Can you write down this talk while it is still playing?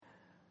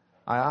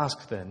I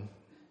ask then,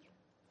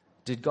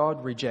 did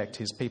God reject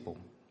his people?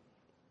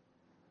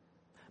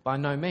 By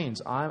no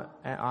means. I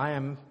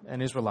am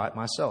an Israelite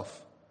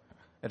myself,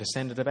 a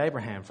descendant of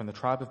Abraham from the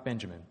tribe of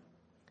Benjamin.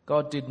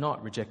 God did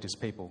not reject his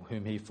people,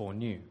 whom he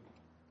foreknew.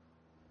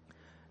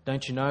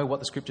 Don't you know what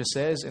the scripture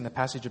says in the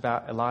passage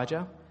about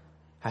Elijah?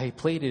 How he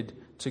pleaded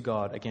to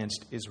God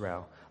against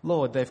Israel.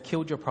 Lord, they've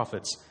killed your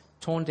prophets,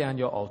 torn down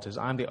your altars.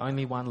 I'm the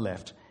only one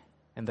left,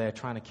 and they're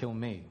trying to kill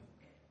me.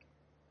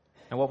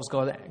 And what was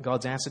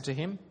God's answer to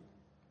him?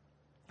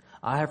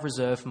 I have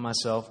reserved for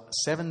myself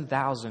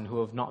 7,000 who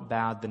have not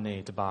bowed the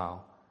knee to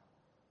Baal.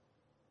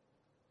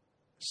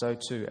 So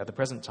too, at the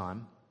present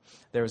time,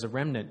 there is a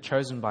remnant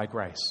chosen by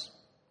grace.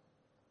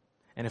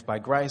 And if by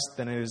grace,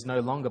 then it is no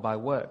longer by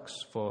works,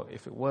 for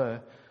if it were,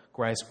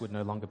 grace would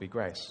no longer be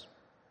grace.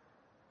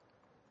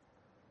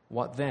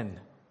 What then?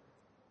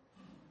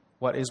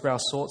 What Israel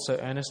sought so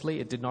earnestly,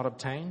 it did not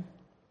obtain,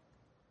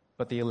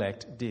 but the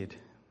elect did.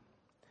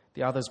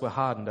 The others were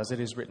hardened, as it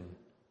is written.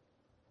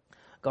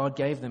 God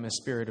gave them a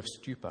spirit of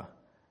stupor,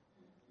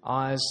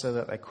 eyes so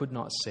that they could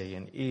not see,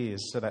 and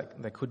ears so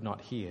that they could not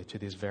hear to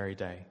this very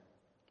day.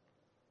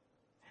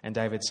 And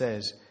David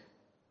says,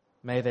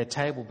 may their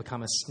table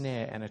become a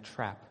snare and a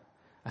trap,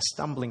 a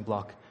stumbling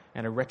block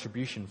and a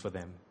retribution for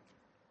them.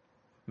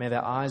 May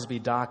their eyes be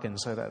darkened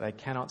so that they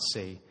cannot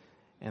see,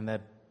 and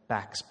their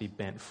backs be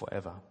bent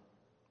forever.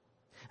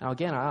 Now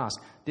again I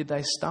ask, did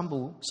they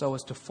stumble so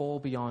as to fall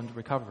beyond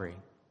recovery?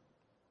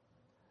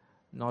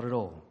 Not at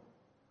all.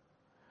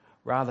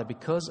 Rather,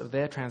 because of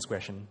their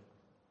transgression,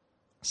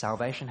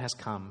 salvation has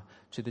come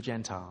to the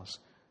Gentiles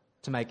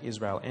to make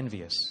Israel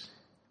envious.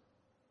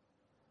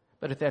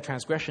 But if their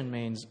transgression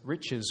means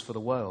riches for the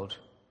world,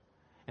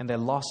 and their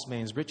loss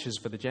means riches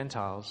for the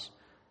Gentiles,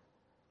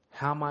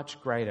 how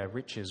much greater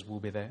riches will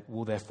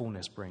their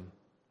fullness bring?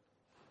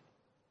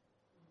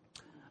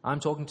 I'm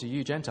talking to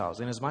you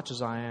Gentiles, inasmuch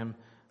as I am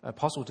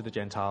apostle to the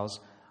Gentiles,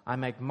 I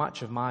make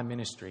much of my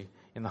ministry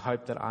in the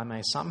hope that I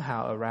may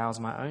somehow arouse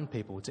my own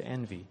people to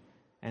envy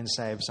and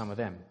save some of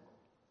them.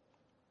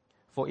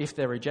 For if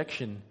their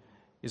rejection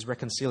is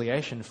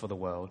reconciliation for the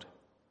world,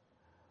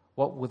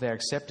 what will their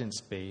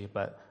acceptance be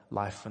but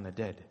life from the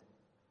dead?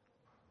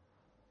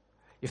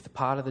 If the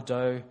part of the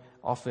dough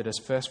offered as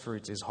first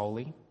fruits is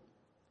holy,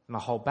 and the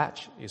whole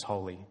batch is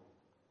holy,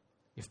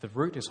 if the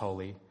root is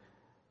holy,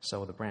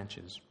 so are the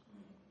branches.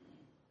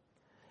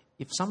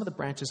 If some of the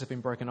branches have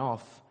been broken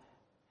off,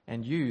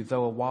 and you,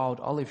 though a wild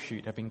olive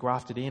shoot, have been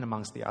grafted in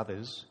amongst the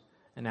others,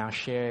 and now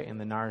share in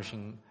the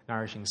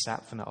nourishing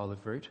sap from the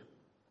olive root,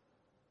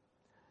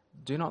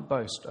 do not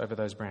boast over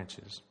those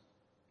branches.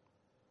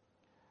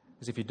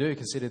 Because if you do,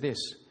 consider this,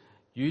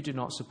 you do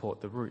not support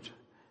the root,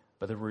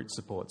 but the root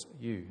supports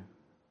you.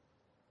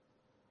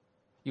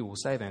 You will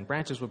say then,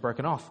 branches were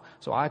broken off,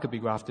 so I could be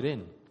grafted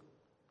in.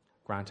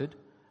 Granted,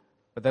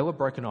 but they were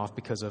broken off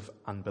because of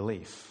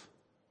unbelief,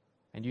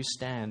 and you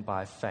stand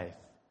by faith.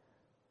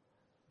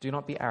 Do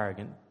not be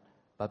arrogant,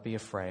 but be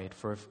afraid,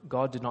 for if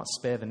God did not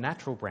spare the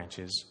natural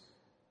branches,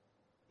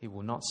 he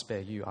will not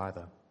spare you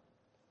either.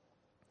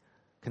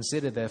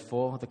 Consider,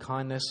 therefore, the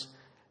kindness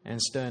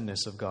and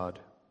sternness of God.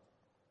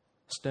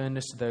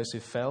 Sternness to those who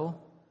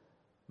fell,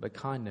 but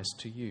kindness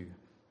to you,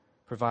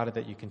 provided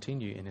that you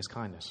continue in his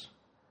kindness.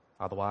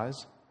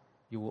 Otherwise,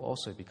 you will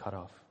also be cut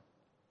off.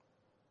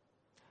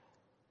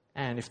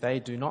 And if they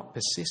do not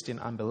persist in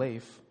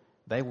unbelief,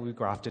 they will be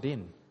grafted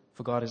in,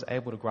 for God is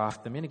able to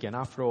graft them in again.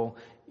 After all,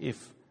 if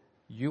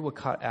you were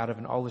cut out of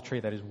an olive tree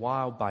that is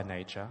wild by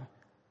nature,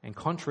 and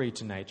contrary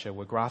to nature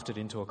were grafted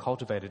into a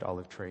cultivated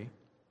olive tree,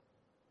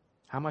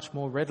 how much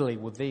more readily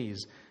will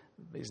these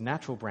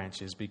natural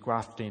branches be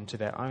grafted into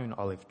their own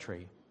olive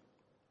tree?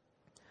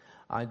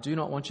 I do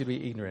not want you to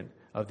be ignorant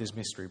of this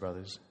mystery,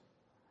 brothers,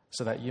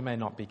 so that you may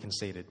not be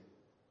conceited.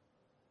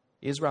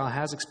 Israel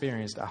has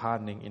experienced a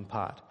hardening in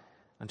part,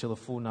 until the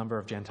full number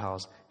of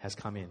Gentiles has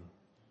come in.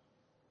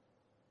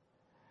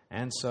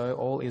 And so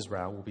all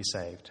Israel will be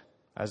saved,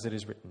 as it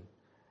is written,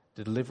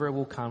 the deliverer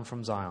will come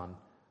from Zion.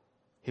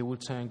 He will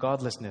turn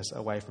godlessness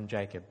away from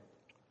Jacob.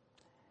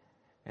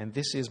 And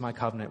this is my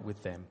covenant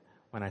with them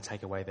when I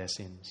take away their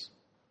sins.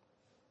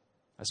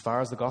 As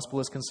far as the gospel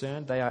is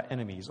concerned, they are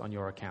enemies on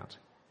your account.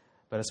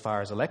 But as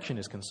far as election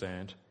is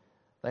concerned,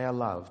 they are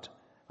loved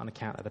on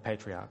account of the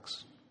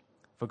patriarchs.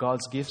 For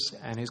God's gifts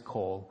and his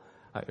call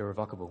are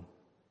irrevocable.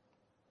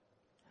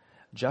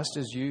 Just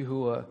as you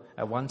who were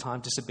at one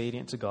time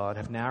disobedient to God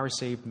have now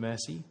received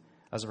mercy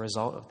as a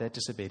result of their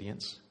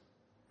disobedience,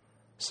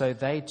 so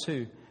they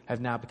too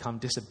have now become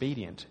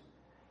disobedient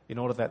in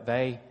order that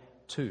they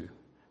too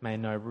may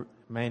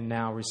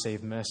now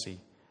receive mercy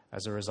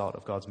as a result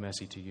of God's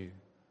mercy to you.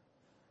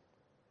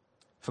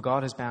 For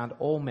God has bound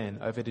all men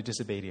over to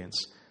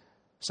disobedience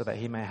so that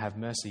he may have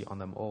mercy on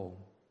them all.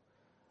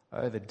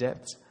 Oh, the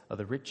depths of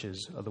the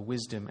riches of the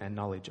wisdom and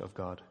knowledge of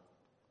God.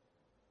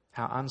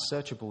 How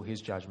unsearchable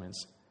his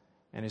judgments,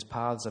 and his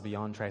paths are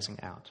beyond tracing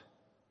out.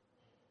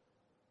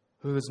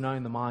 Who has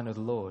known the mind of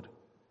the Lord,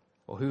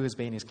 or who has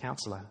been his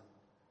counselor?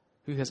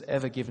 Who has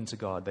ever given to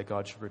God that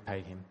God should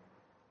repay him?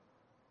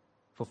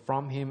 For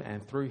from him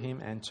and through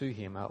him and to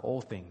him are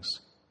all things.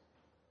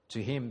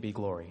 To him be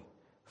glory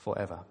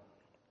forever.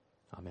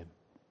 Amen.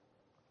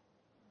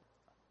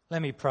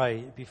 Let me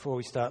pray before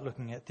we start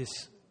looking at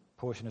this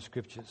portion of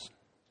Scriptures.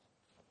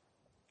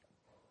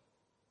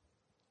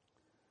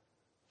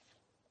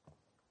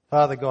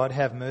 Father God,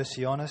 have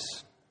mercy on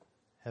us.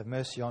 Have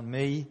mercy on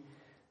me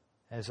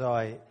as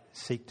I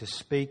seek to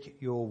speak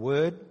your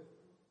word.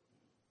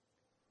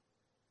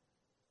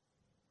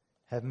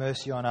 Have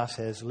mercy on us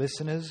as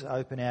listeners.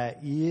 Open our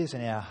ears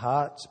and our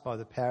hearts by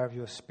the power of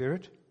your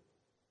Spirit,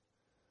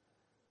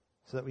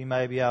 so that we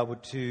may be able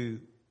to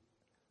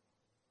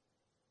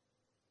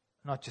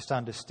not just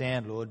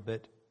understand, Lord,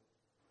 but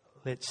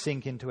let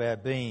sink into our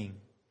being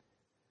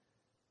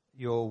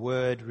your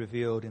word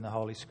revealed in the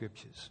Holy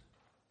Scriptures.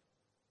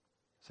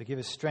 So give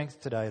us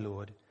strength today,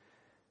 Lord.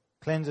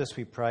 Cleanse us,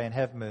 we pray, and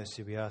have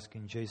mercy, we ask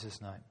in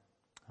Jesus' name.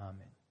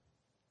 Amen.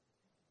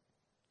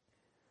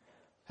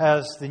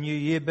 How's the new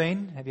year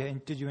been?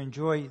 Did you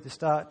enjoy the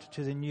start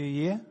to the new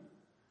year?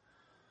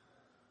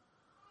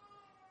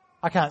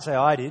 I can't say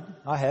I did.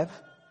 I have.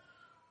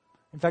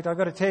 In fact, I've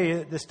got to tell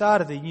you, the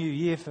start of the new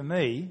year for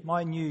me,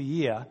 my new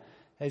year,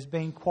 has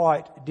been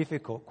quite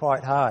difficult,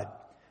 quite hard.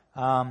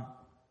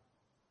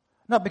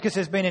 Not because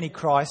there's been any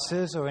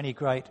crisis or any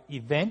great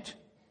event.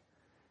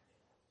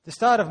 The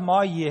start of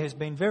my year has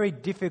been very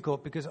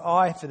difficult because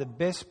I, for the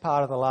best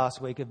part of the last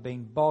week, have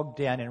been bogged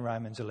down in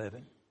Romans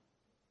 11.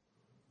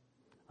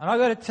 And I've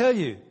got to tell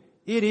you,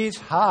 it is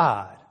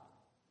hard.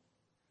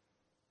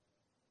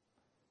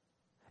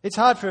 It's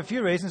hard for a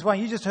few reasons.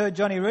 One, you just heard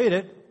Johnny read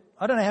it.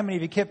 I don't know how many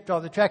of you kept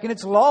on the track, and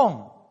it's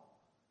long.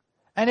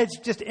 And it's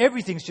just,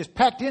 everything's just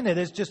packed in there.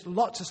 There's just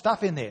lots of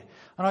stuff in there.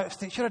 And I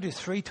think, should I do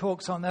 3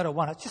 talks on that or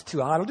 1? It's just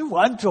too hard. I'll do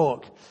 1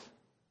 talk.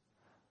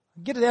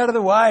 Get it out of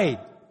the way.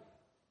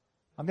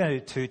 I'm going to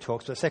do 2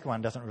 talks, but the second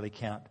one doesn't really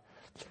count.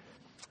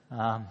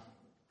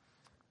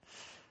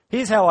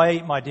 Here's how I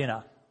eat my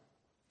dinner.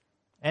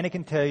 Anna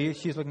can tell you,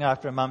 she's looking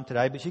after her mum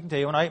today, but she can tell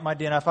you when I eat my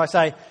dinner, if I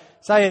say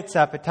it's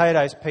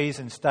potatoes, peas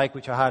and steak,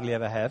 which I hardly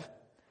ever have,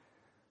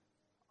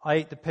 I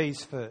eat the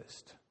peas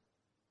first.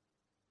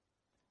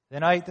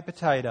 Then I eat the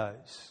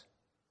potatoes,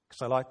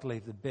 because I like to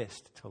leave the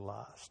best till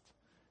last.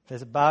 If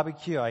there's a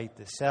barbecue, I eat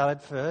the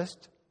salad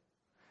first,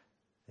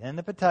 then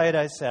the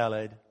potato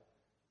salad,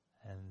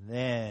 and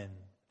then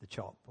the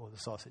chop or the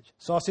sausage.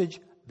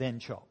 Sausage, then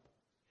chop.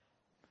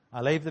 I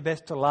leave the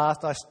best to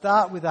last. I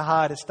start with the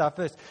hardest stuff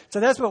first.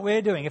 So that's what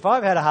we're doing. If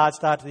I've had a hard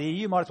start to the year,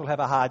 you might as well have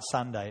a hard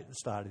Sunday at the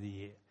start of the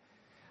year.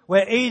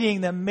 We're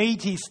eating the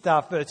meaty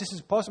stuff first. This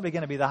is possibly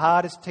going to be the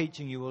hardest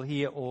teaching you will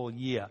hear all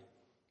year.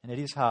 And it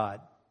is hard.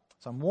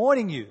 So I'm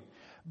warning you.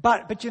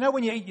 But you know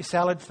when you eat your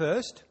salad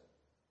first?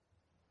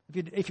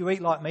 If you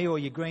eat like me or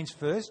your greens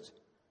first,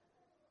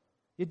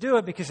 you do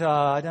it because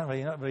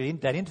not really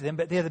that into them,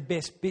 but they're the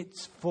best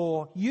bits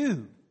for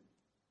you.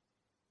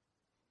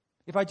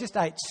 If I just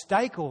ate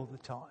steak all the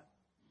time,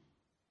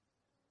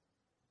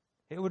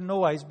 it wouldn't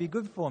always be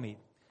good for me.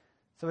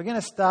 So we're going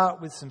to start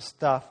with some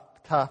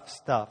tough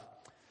stuff.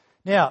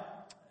 Now,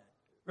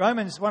 one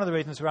of the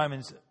reasons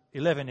Romans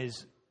 11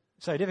 is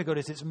so difficult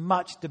is it's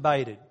much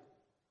debated.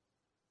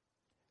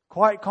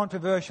 Quite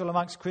controversial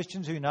amongst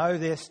Christians who know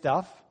their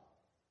stuff.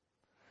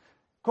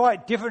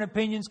 Quite different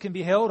opinions can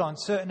be held on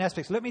certain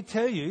aspects. Let me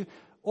tell you,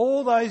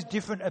 all those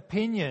different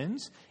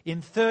opinions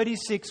in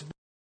 36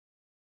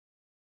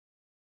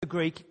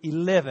 Greek,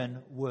 11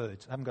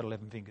 words. I haven't got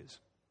 11 fingers.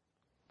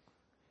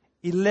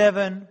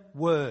 11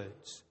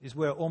 words is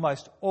where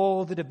almost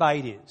all the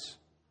debate is.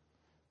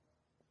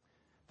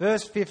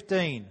 Verse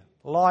 15,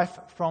 life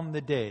from the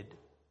dead.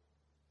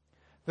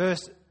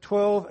 Verse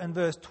 12 and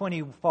verse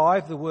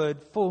 25, the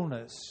word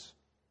fullness.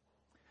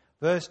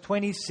 Verse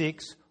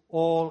 26,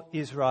 all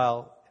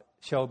Israel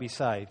shall be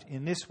saved.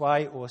 In this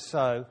way or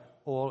so,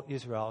 all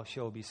Israel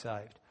shall be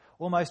saved.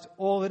 Almost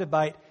all the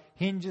debate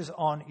hinges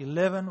on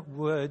 11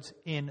 words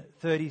in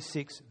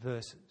 36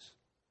 verses.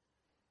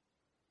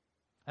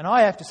 And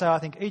I have to say, I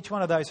think each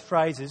one of those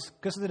phrases,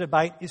 because of the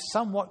debate, is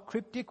somewhat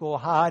cryptic or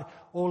hard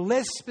or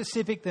less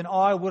specific than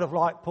I would have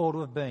liked Paul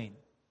to have been.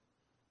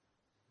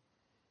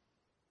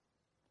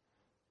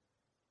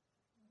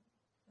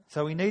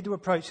 So we need to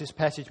approach this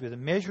passage with a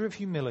measure of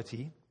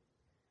humility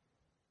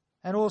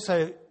and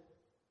also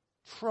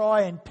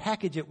try and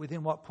package it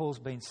within what Paul's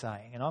been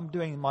saying. And I'm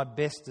doing my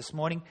best this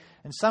morning.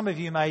 And some of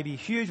you may be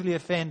hugely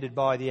offended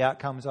by the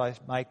outcomes I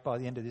make by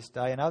the end of this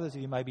day. And others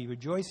of you may be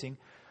rejoicing.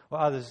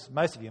 Or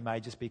most of you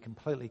may just be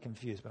completely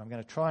confused. But I'm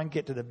going to try and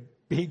get to the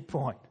big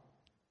point.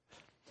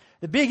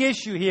 The big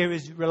issue here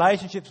is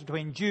relationships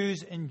between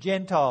Jews and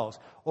Gentiles.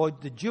 Or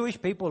the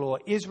Jewish people or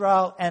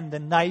Israel and the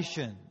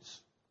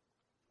nations.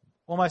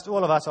 Almost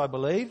all of us, I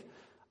believe,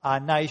 are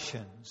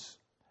nations,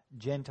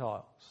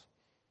 Gentiles.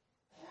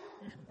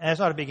 And it's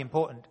not a big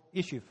important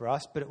issue for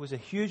us, but it was a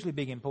hugely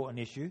big important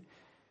issue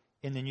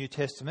in the New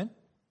Testament.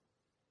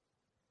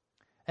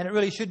 And it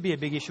really should be a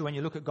big issue when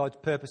you look at God's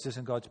purposes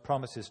and God's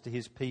promises to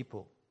his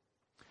people.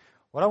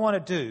 What I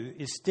want to do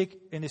is stick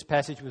in this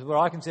passage with what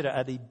I consider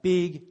are the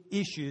big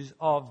issues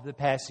of the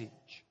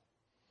passage,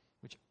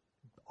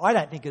 I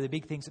don't think are the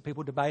big things that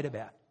people debate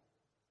about.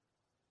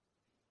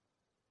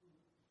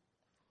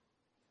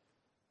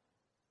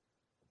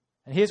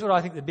 And here's what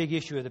I think the big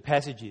issue of the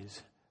passage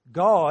is.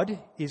 God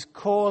is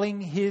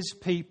calling his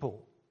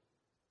people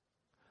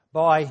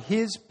by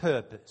his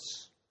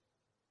purpose,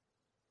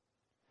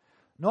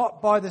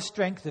 not by the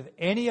strength of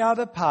any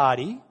other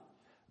party,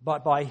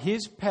 but by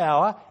his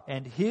power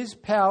and his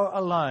power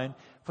alone,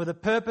 for the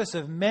purpose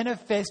of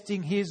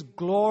manifesting his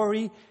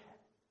glory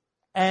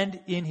and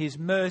in his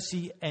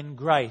mercy and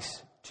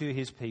grace to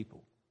his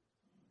people.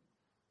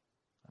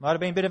 It might have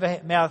been a bit of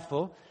a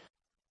mouthful.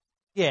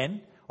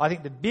 Again, I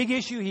think the big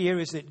issue here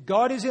is that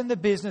God is in the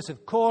business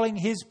of calling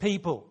his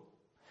people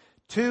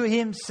to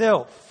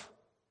himself,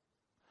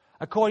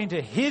 according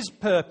to his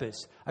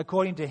purpose,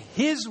 according to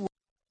his will.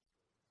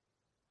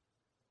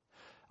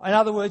 In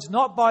other words,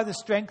 not by the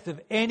strength of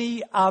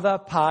any other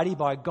party,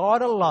 by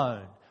God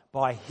alone,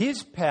 by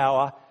his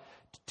power,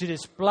 to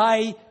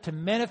display, to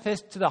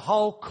manifest to the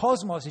whole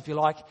cosmos, if you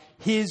like,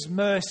 his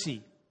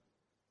mercy,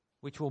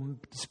 which will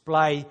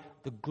display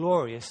the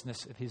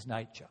gloriousness of his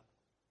nature.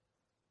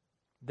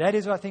 That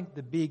is, I think,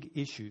 the big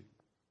issue.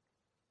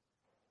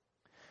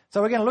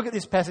 So we're going to look at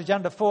this passage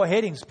under 4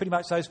 headings, pretty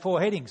much those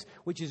 4 headings,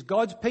 which is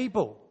God's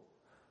people,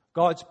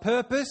 God's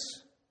purpose,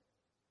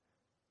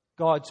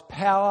 God's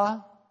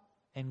power,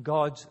 and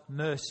God's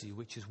mercy,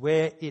 which is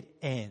where it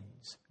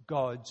ends,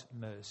 God's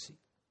mercy.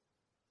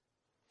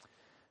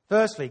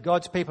 Firstly,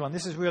 God's people, and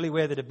this is really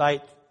where the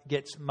debate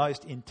gets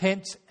most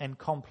intense and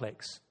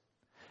complex.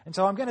 And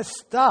so I'm going to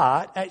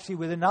start actually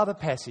with another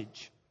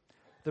passage,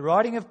 the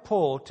writing of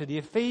Paul to the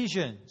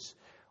Ephesians,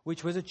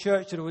 which was a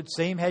church that it would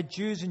seem had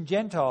Jews and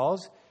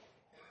Gentiles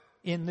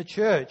in the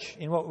church,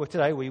 in what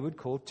today we would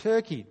call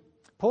Turkey.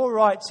 Paul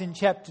writes in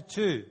chapter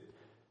 2,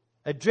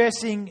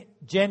 addressing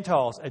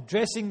Gentiles,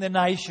 addressing the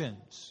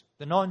nations,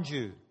 the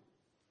non-Jew.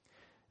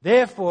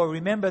 Therefore,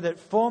 remember that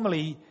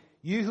formerly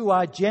you who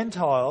are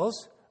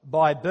Gentiles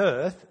by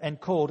birth and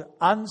called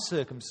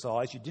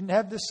uncircumcised, you didn't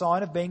have the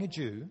sign of being a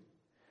Jew,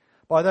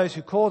 by those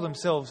who call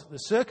themselves the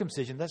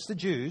circumcision, that's the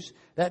Jews,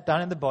 that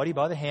done in the body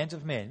by the hands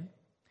of men.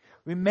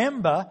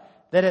 Remember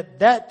that at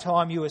that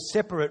time you were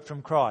separate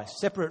from Christ,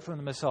 separate from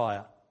the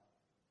Messiah,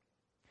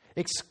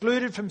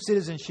 excluded from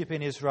citizenship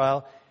in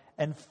Israel,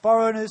 and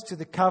foreigners to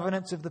the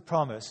covenants of the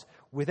promise,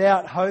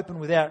 without hope and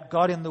without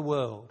God in the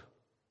world.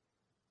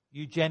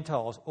 You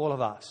Gentiles, all of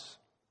us.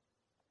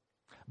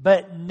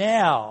 But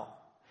now,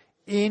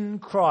 in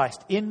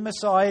Christ, in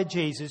Messiah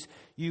Jesus,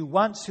 you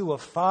once who were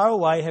far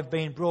away have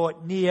been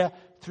brought near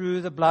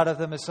through the blood of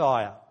the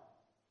Messiah.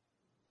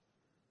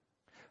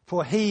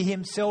 For he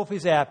himself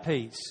is our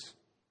peace,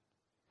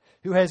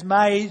 who has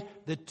made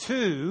the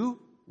two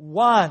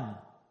one,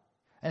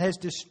 and has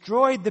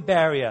destroyed the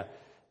barrier,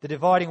 the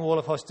dividing wall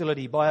of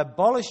hostility, by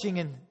abolishing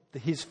in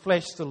his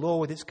flesh the law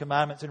with its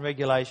commandments and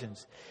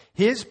regulations.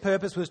 His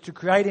purpose was to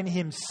create in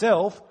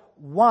himself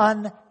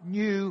one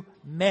new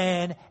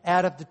man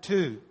out of the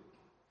two,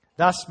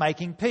 thus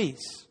making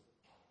peace.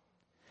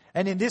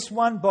 And in this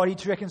one body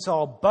to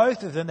reconcile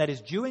both of them, that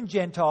is Jew and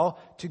Gentile,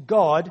 to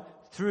God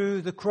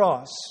through the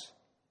cross,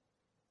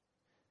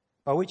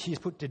 by which he has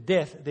put to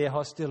death their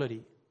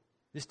hostility,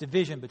 this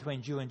division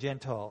between Jew and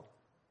Gentile.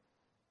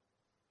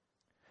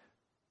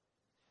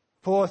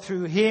 For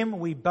through him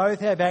we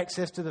both have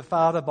access to the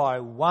Father by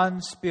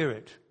one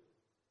Spirit,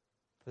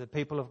 for the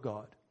people of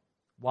God,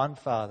 one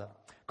Father.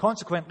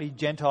 Consequently,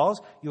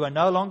 Gentiles, you are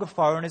no longer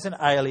foreigners and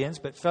aliens,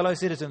 but fellow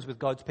citizens with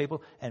God's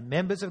people and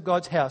members of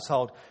God's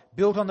household,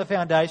 built on the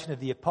foundation of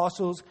the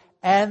apostles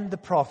and the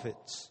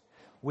prophets,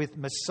 with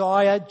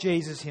Messiah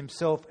Jesus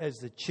himself as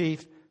the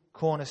chief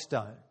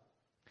cornerstone.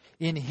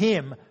 In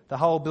him, the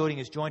whole building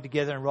is joined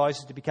together and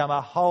rises to become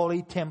a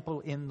holy temple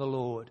in the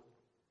Lord.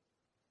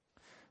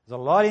 There's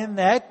a lot in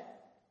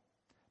that,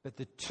 but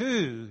the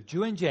two,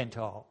 Jew and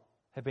Gentile,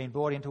 have been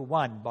brought into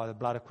one by the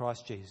blood of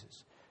Christ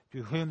Jesus,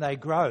 through whom they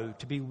grow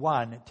to be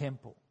one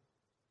temple.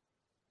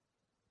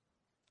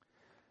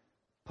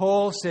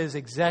 Paul says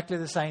exactly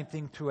the same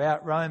thing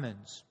throughout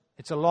Romans.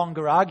 It's a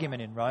longer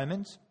argument in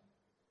Romans.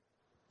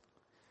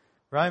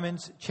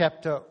 Romans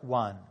chapter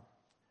 1.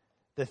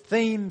 The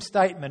theme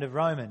statement of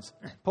Romans.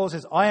 Paul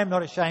says, I am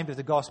not ashamed of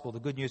the gospel, the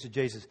good news of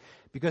Jesus,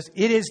 because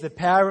it is the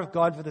power of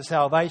God for the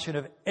salvation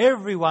of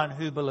everyone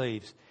who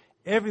believes,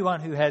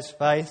 everyone who has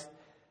faith.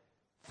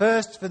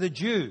 First for the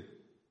Jew,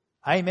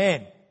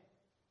 amen.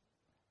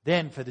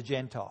 Then for the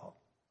Gentile.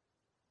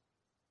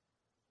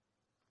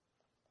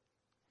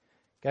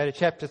 Go to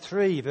chapter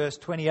 3, verse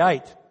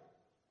 28.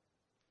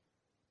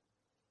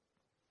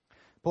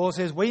 Paul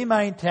says, we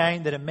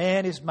maintain that a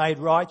man is made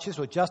righteous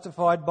or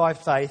justified by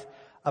faith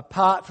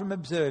apart from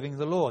observing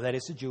the law, that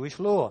is the Jewish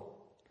law.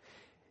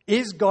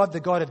 Is God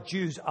the God of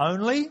Jews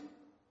only?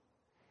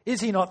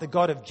 Is he not the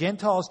God of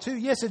Gentiles too?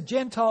 Yes, of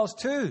Gentiles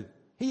too.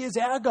 He is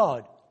our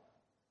God.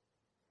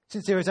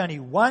 Since there is only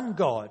one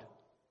God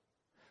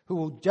who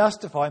will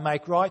justify,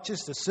 make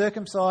righteous the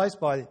circumcised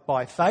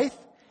by faith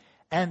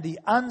and the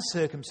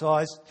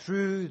uncircumcised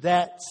through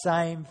that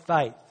same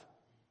faith.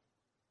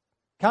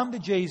 Come to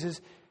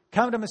Jesus,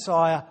 come to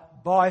Messiah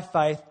by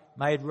faith,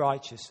 made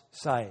righteous,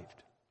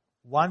 saved.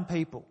 One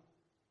people.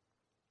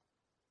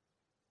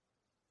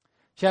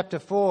 Chapter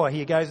 4,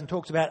 he goes and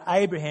talks about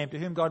Abraham, to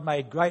whom God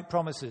made great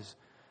promises,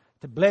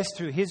 to bless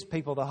through his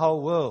people the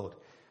whole world.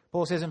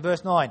 Paul says in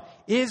verse 9,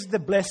 is the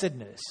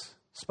blessedness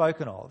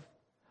spoken of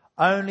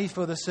only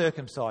for the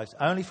circumcised,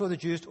 only for the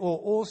Jews, or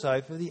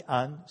also for the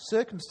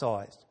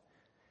uncircumcised?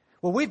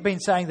 Well, we've been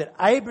saying that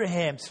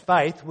Abraham's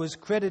faith was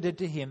credited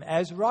to him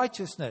as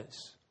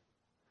righteousness.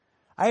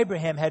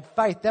 Abraham had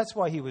faith, that's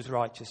why he was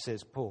righteous,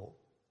 says Paul.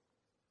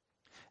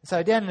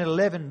 So down in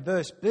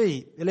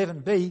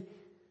 11b,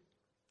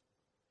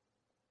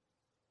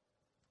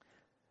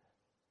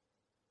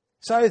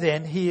 so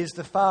then he is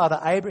the father,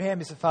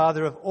 Abraham is the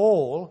father of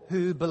all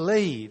who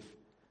believe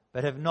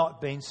but have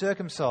not been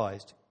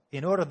circumcised,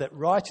 in order that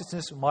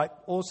righteousness might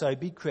also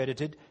be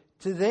credited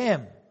to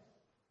them.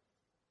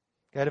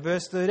 Go to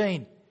verse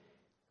 13.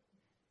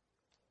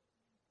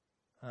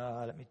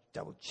 Let me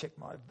double check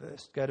my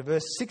verse. Go to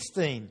verse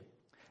 16.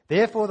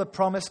 Therefore the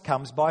promise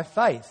comes by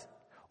faith.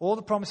 All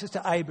the promises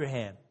to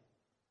Abraham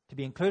to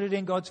be included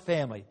in God's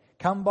family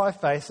come by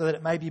faith, so that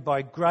it may be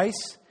by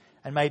grace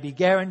and may be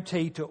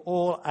guaranteed to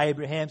all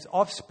Abraham's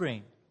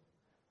offspring,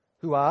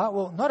 who are,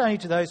 well, not only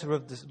to those who are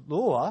of the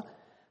law,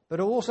 but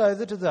also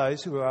to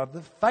those who are of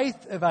the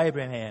faith of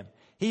Abraham.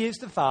 He is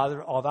the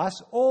father of us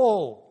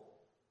all.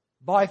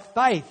 By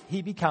faith,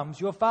 he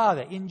becomes your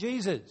father in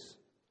Jesus,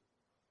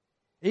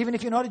 even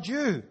if you're not a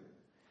Jew.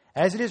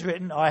 As it is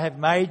written, I have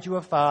made you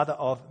a father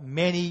of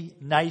many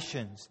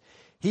nations.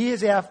 He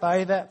is our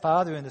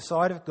Father in the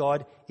sight of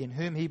God, in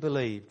whom he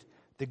believed,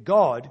 the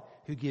God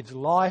who gives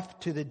life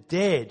to the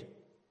dead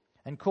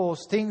and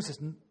calls things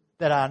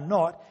that are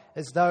not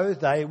as though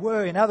they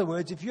were. In other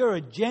words, if you're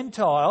a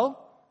Gentile,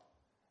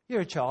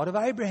 you're a child of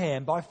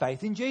Abraham by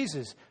faith in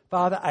Jesus.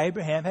 Father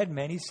Abraham had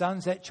many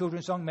sons. That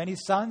children's song, many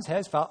sons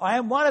has father. I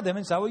am one of them,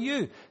 and so are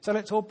you. So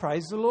let's all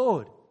praise the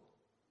Lord.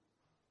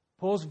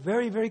 Paul's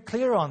very, very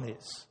clear on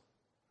this.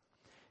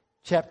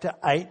 Chapter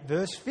 8,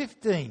 verse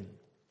 15.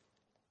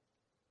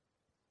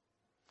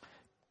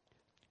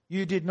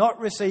 You did not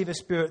receive a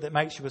spirit that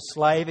makes you a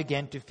slave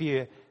again to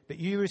fear, but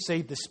you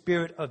received the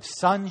spirit of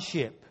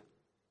sonship.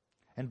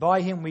 And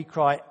by him we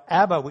cry,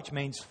 Abba, which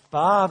means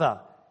Father.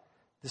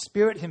 The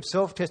Spirit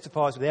himself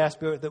testifies with our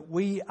spirit that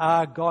we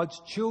are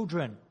God's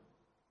children.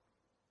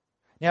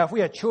 Now, if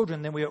we are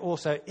children, then we are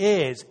also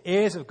heirs,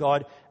 heirs of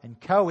God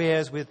and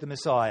co-heirs with the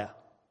Messiah.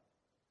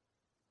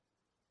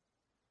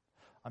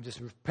 I'm just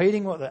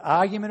repeating what the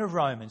argument of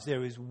Romans.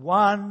 There is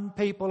one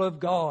people of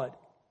God,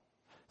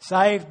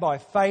 saved by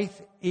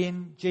faith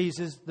in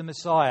Jesus the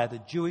Messiah,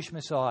 the Jewish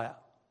Messiah.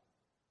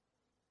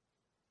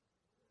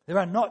 There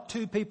are not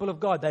two people of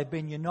God. They've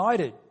been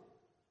united.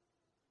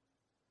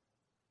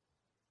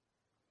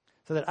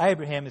 So that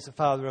Abraham is the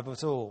father of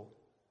us all.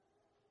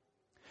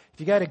 If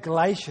you go to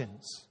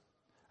Galatians,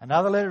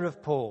 another letter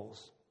of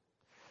Paul's,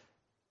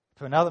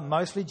 to another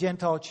mostly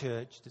Gentile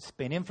church that's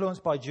been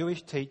influenced by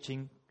Jewish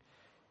teaching,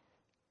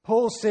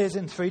 Paul says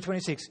in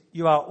 3:26,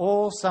 you are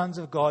all sons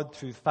of God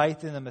through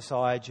faith in the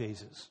Messiah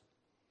Jesus.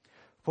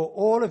 For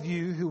all of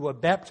you who were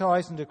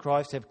baptized into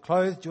Christ have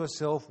clothed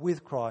yourself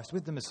with Christ,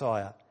 with the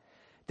Messiah.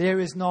 There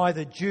is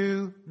neither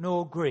Jew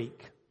nor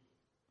Greek,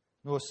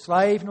 nor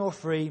slave nor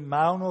free,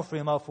 male nor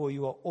female, for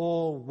you are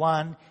all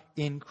one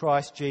in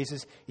Christ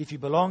Jesus. If you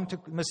belong to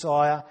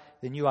Messiah,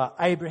 then you are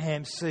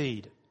Abraham's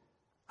seed,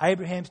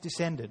 Abraham's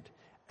descendant,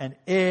 and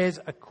heirs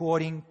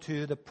according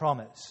to the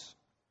promise.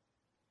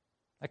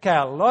 Okay,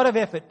 a lot of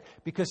effort,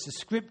 because the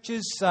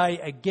Scriptures say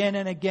again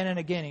and again and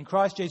again, in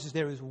Christ Jesus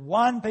there is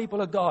one people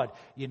of God,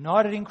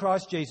 united in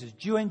Christ Jesus,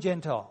 Jew and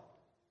Gentile.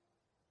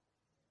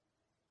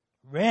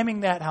 Ramming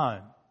that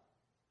home.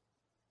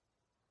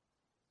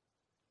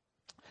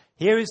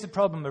 Here is the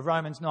problem of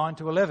Romans 9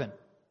 to 11.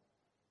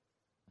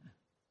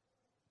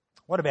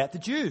 What about the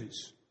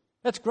Jews?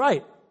 That's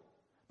great.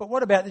 But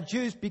what about the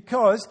Jews?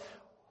 Because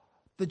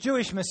the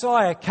Jewish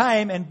Messiah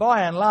came, and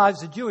by and large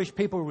the Jewish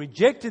people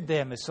rejected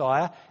their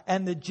Messiah,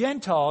 and the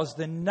Gentiles,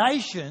 the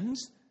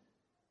nations,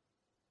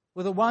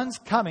 were the ones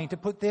coming to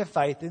put their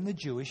faith in the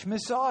Jewish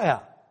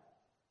Messiah.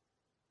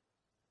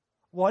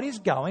 What is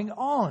going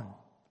on?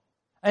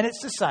 And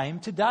it's the same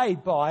today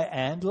by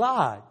and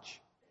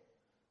large.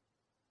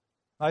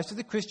 Most of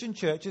the Christian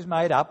church is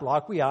made up,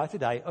 like we are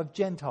today, of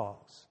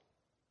Gentiles.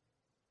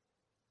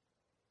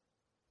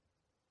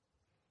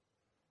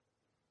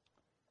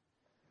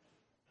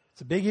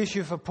 It's a big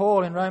issue for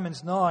Paul in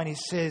Romans 9. He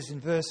says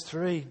in verse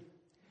 3,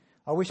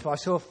 I wish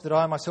myself that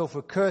I myself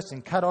were cursed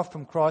and cut off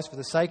from Christ for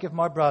the sake of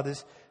my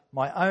brothers,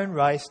 my own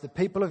race, the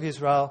people of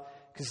Israel,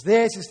 because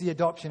theirs is the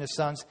adoption of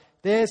sons,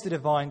 theirs the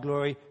divine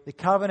glory, the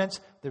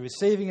covenants, the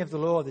receiving of the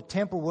law, the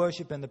temple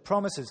worship and the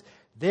promises.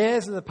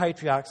 Theirs are the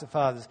patriarchs, the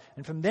fathers,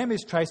 and from them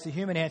is traced the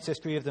human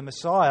ancestry of the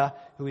Messiah,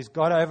 who is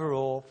God over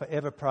all,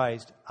 forever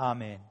praised.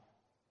 Amen.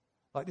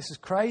 Like, this is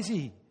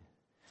crazy.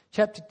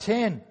 Chapter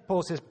 10,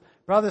 Paul says,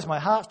 brothers, my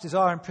heart's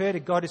desire and prayer to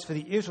God is for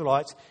the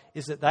Israelites,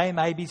 is that they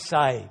may be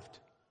saved.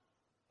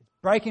 It's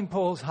breaking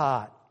Paul's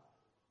heart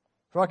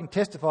For I can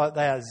testify that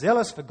they are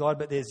zealous for God,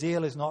 but their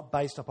zeal is not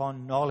based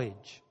upon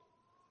knowledge.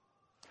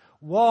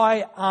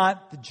 Why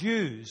aren't the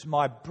Jews,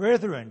 my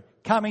brethren,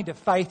 coming to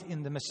faith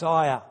in the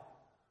Messiah?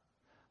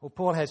 Well,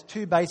 Paul has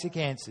two basic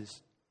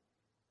answers.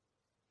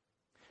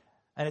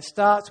 And it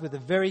starts with a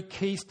very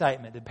key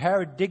statement,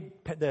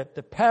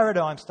 the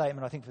paradigm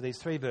statement, I think, for these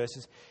three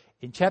verses,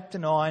 in chapter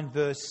 9,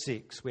 verse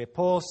 6, where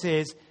Paul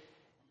says,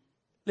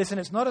 listen,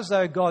 it's not as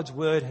though God's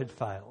word had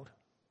failed.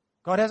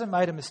 God hasn't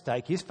made a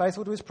mistake. He is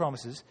faithful to his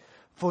promises.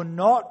 For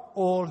not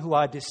all who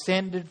are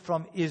descended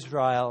from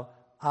Israel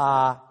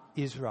are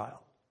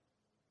Israel.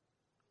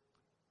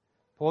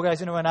 Paul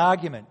goes into an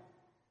argument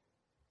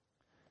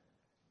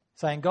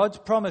saying God's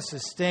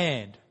promises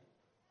stand,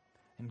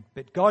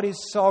 but God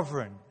is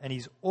sovereign, and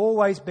he's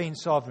always been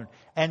sovereign.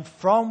 And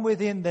from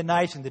within the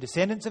nation, the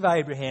descendants of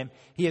Abraham,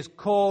 he has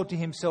called to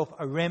himself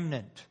a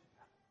remnant,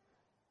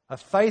 a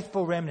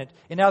faithful remnant.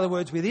 In other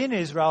words, within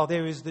Israel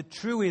there is the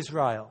true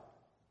Israel.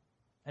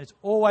 And it's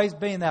always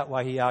been that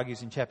way, he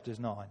argues in chapter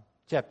 9.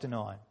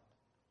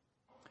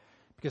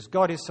 Because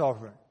God is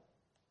sovereign.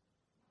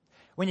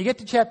 When you get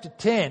to chapter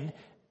 10,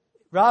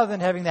 rather than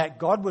having that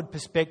Godward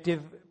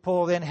perspective,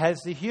 Paul then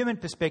has the human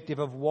perspective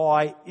of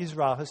why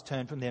Israel has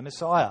turned from their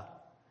Messiah.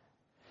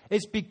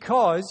 It's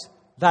because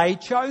they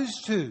chose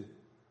to.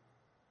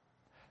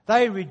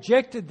 They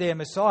rejected their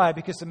Messiah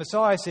because the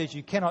Messiah says,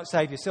 you cannot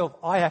save yourself,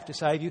 I have to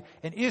save you.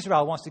 And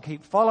Israel wants to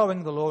keep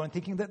following the law and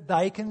thinking that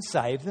they can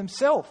save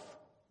themselves.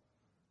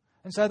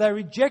 And so they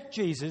reject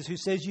Jesus, who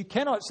says you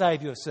cannot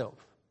save yourself.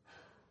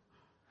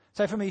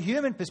 So from a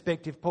human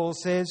perspective, Paul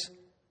says,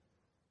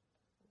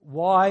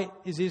 why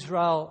is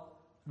Israel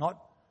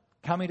not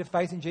coming to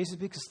faith in Jesus?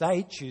 Because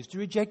they choose to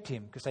reject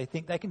him, because they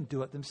think they can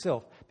do it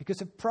themselves,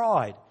 because of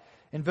pride.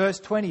 In verse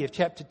 20 of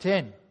chapter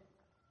 10,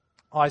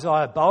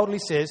 Isaiah boldly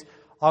says,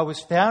 I was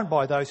found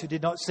by those who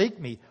did not seek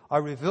me. I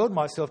revealed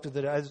myself to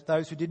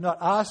those who did not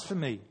ask for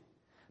me.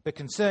 But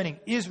concerning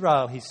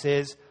Israel, he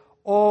says,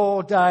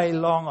 all day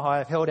long I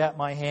have held out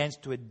my hands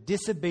to a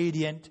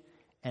disobedient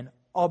and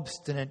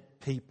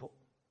obstinate people.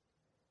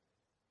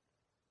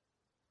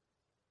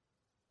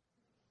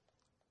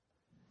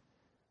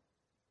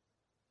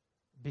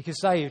 Because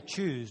they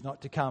choose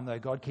not to come, though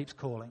God keeps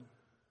calling.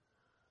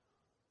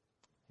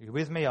 You're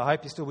with me? I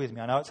hope you're still with me.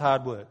 I know it's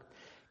hard work.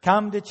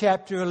 Come to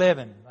chapter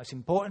 11, most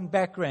important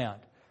background.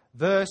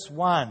 Verse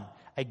 1.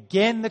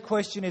 Again the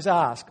question is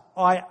asked.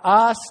 I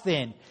ask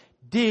then,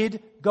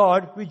 did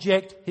God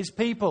reject his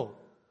people?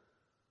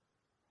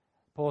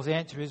 Paul's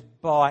answer is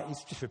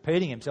he's just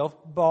repeating himself,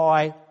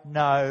 by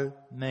no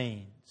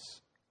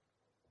means.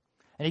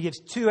 And he gives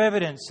two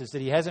evidences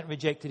that he hasn't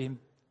rejected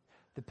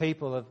the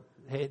people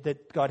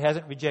that God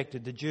hasn't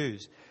rejected the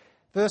Jews.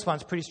 First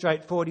one's pretty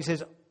straightforward. He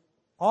says,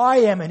 I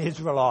am an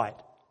Israelite.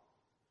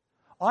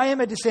 I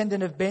am a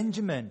descendant of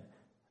Benjamin,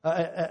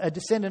 a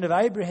descendant of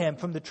Abraham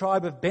from the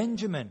tribe of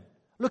Benjamin.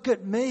 Look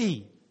at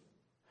me.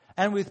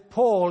 And with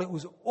Paul, it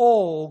was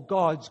all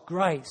God's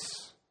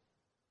grace.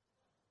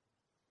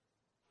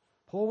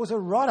 Paul was a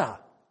rodder.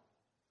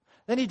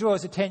 Then he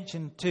draws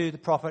attention to the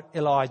prophet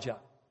Elijah.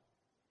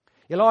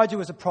 Elijah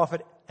was a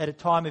prophet at a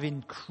time of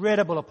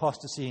incredible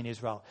apostasy in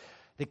Israel.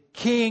 The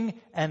king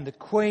and the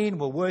queen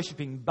were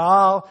worshipping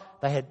Baal.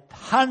 They had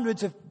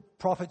hundreds of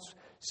prophets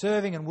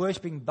serving and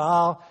worshipping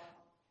Baal.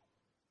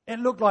 It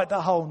looked like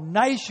the whole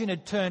nation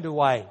had turned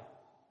away.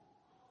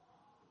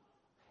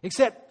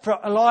 Except for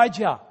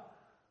Elijah.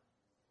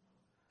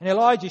 And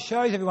Elijah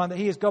shows everyone that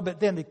he is God, but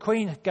then the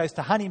queen goes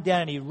to hunt him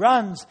down and he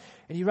runs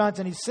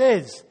and he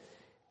says,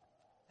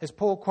 as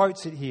Paul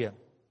quotes it here,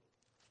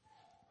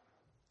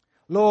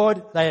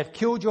 Lord, they have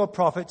killed your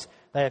prophets,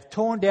 they have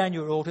torn down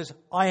your altars,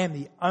 I am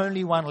the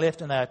only one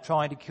left and they are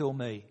trying to kill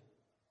me.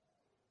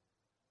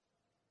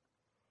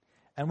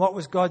 And what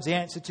was God's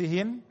answer to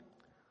him?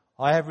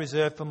 I have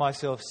reserved for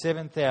myself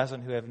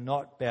 7,000 who have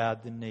not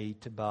bowed the knee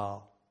to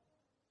Baal.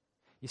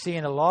 You see,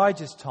 in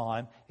Elijah's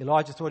time,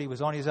 Elijah thought he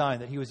was on his own,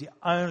 that he was the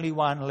only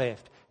one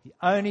left, the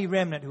only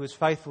remnant who was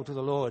faithful to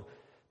the Lord.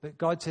 But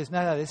God says,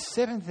 no, there's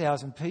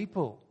 7,000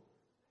 people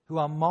who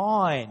are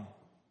mine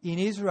in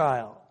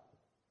Israel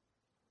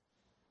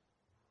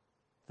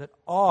that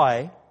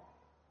I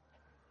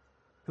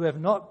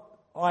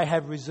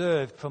have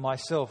reserved for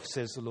myself,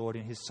 says the Lord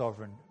in his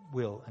sovereign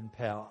will and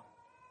power.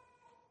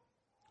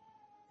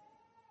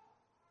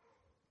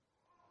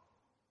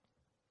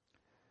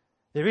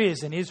 There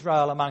is an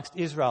Israel amongst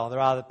Israel. There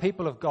are the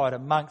people of God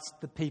amongst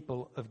the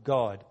people of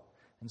God.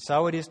 And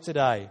so it is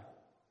today.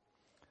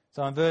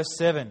 So in verse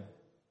 7,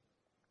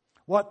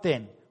 what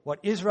then? What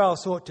Israel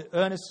sought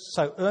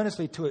so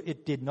earnestly to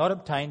it did not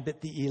obtain,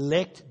 but the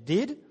elect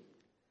did.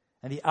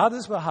 And the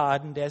others were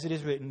hardened, as it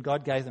is written,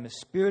 God gave them a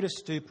spirit of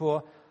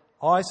stupor,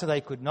 eyes so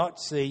they could not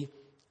see,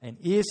 and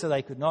ears so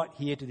they could not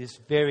hear to this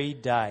very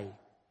day.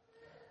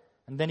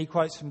 And then he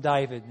quotes from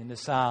David in the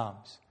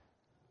Psalms.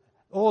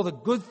 All the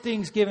good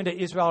things given to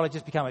Israel have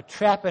just become a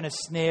trap and a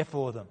snare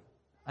for them,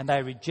 and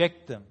they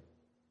reject them.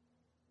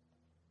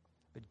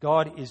 But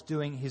God is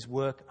doing his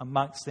work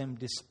amongst them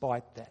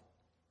despite that.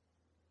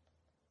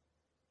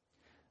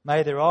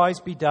 May their eyes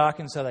be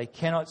darkened so they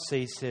cannot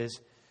see, says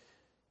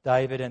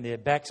David, and their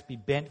backs be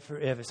bent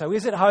forever. So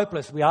is it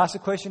hopeless? We ask the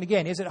question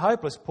again. Is it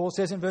hopeless? Paul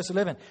says in verse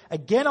 11,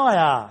 again I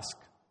ask,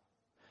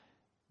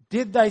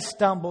 did they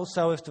stumble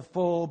so as to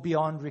fall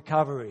beyond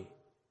recovery?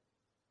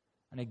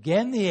 And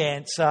again the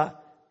answer,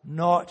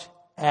 not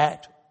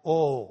at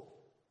all.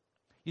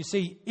 You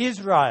see,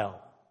 Israel,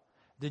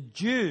 the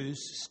Jews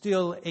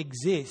still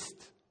exist.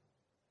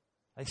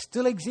 They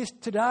still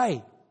exist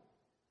today.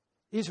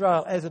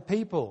 Israel as a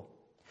people.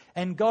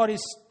 And God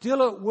is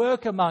still at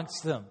work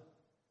amongst them,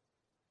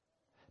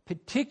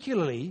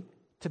 particularly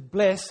to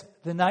bless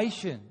the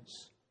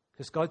nations,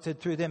 because God said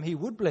through them He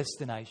would bless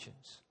the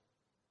nations.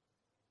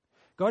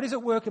 God is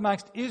at work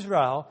amongst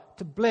Israel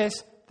to bless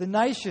the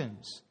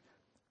nations.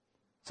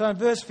 So in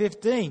verse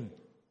 15,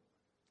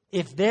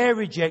 if their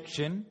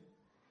rejection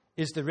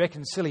is the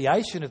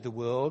reconciliation of the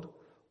world,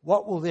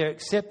 what will their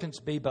acceptance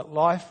be but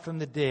life from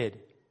the dead?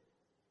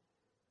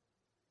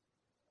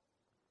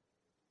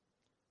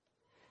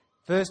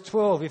 Verse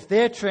 12, if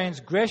their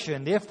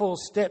transgression, their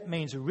false step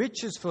means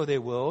riches for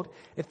their world,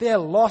 if their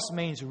loss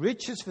means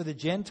riches for the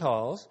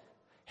Gentiles,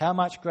 how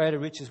much greater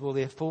riches will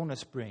their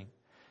fullness bring?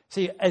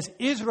 See, as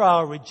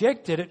Israel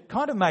rejected, it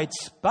kind of made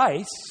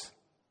space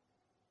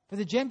for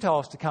the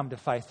Gentiles to come to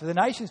faith, for the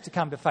nations to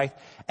come to faith.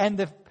 And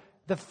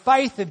the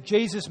faith of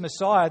Jesus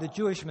Messiah, the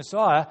Jewish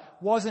Messiah,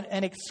 wasn't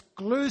an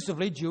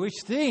exclusively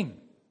Jewish thing.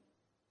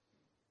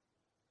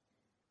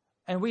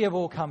 And we have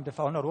all come to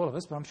faith, not all of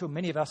us, but I'm sure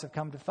many of us have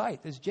come to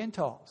faith as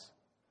Gentiles.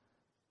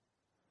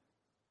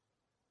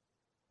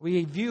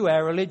 We view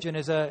our religion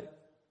as a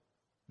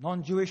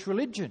non-Jewish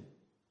religion,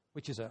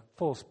 which is a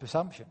false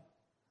presumption.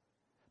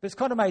 But it's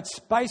kind of made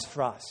space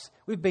for us.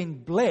 We've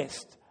been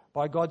blessed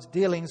by God's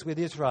dealings with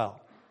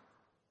Israel.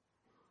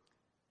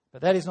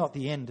 But that is not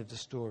the end of the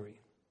story.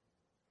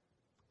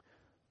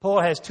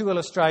 Paul has two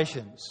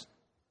illustrations.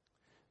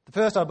 The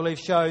first, I believe,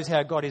 shows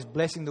how God is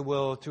blessing the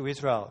world through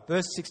Israel.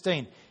 Verse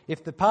 16,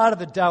 if the part of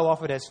the dough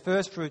offered as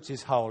first fruits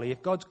is holy,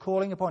 if God's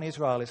calling upon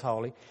Israel is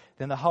holy,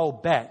 then the whole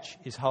batch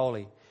is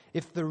holy.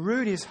 If the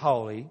root is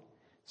holy,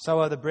 so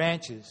are the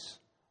branches.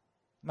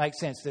 Makes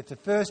sense. If the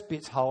first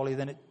bit's holy,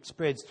 then it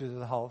spreads through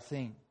the whole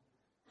thing.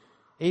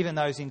 Even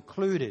those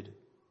included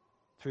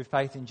through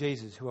faith in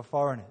Jesus who are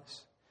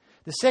foreigners.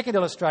 The second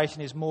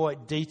illustration is more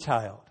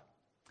detailed.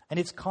 And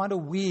it's kind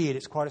of weird.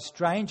 It's quite a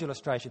strange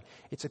illustration.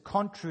 It's a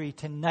contrary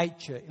to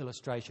nature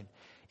illustration.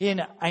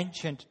 In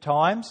ancient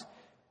times,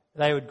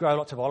 they would grow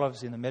lots of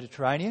olives in the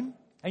Mediterranean.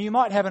 And you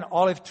might have an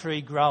olive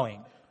tree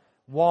growing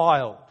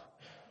wild.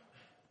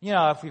 You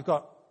know, if we've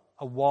got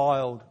a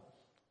wild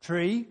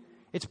tree,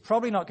 it's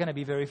probably not going to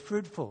be very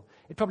fruitful.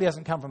 It probably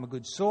doesn't come from a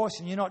good source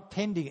and you're not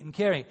tending it and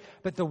caring it.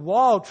 But the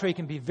wild tree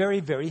can be very,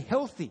 very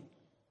healthy.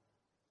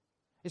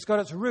 It's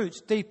got its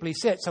roots deeply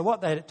set. So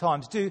what they at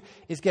times do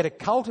is get a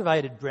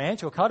cultivated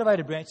branch or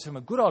cultivated branches from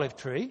a good olive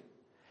tree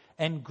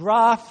and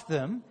graft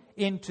them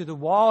into the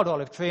wild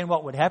olive tree. And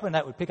what would happen?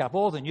 That would pick up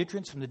all the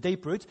nutrients from the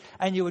deep roots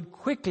and you would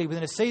quickly,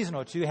 within a season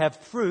or two, have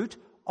fruit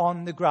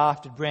on the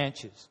grafted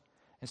branches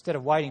instead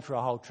of waiting for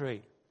a whole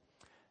tree.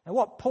 Now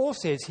what Paul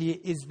says here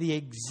is the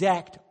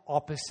exact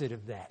opposite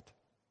of that.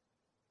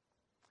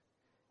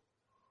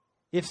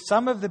 If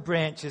some of the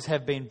branches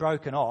have been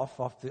broken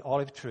off the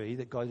olive tree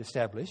that God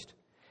established,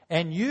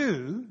 and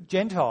you,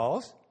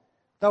 Gentiles,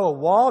 though a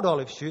wild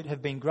olive shoot,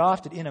 have been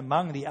grafted in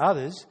among the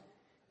others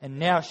and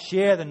now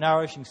share the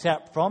nourishing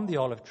sap from the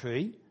olive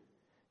tree,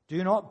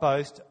 do not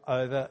boast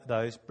over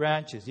those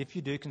branches. If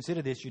you do,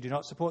 consider this, you do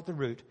not support the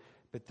root,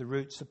 but the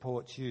root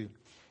supports you.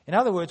 In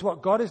other words,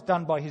 what God has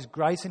done by His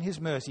grace and His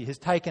mercy has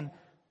taken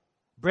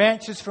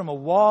branches from a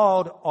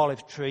wild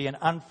olive tree, an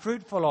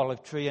unfruitful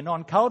olive tree, a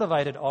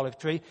non-cultivated olive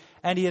tree,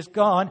 and He has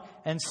gone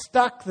and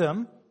stuck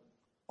them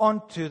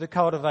onto the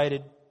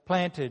cultivated,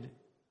 planted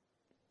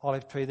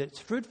olive tree that's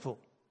fruitful.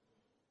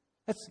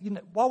 That's,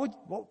 why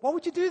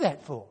would you do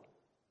that for?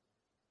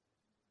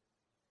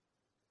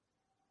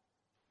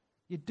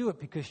 You do it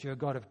because you're a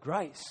God of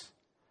grace.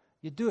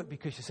 You do it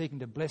because you're seeking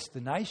to bless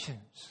the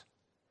nations.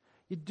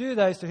 You do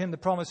those to whom the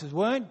promises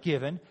weren't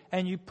given,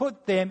 and you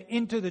put them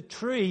into the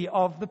tree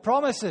of the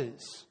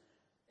promises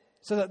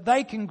so that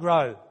they can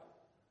grow.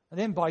 And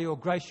then by your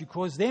grace you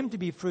cause them to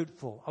be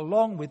fruitful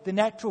along with the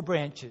natural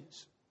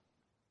branches.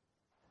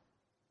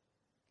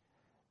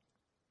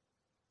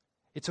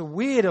 It's a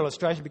weird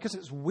illustration. Because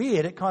it's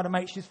weird, it kind of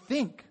makes you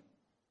think.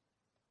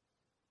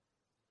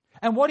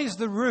 And what is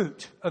the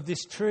root of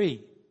this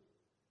tree?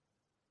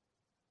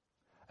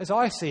 As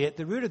I see it,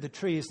 the root of the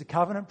tree is the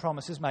covenant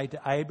promises made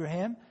to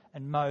Abraham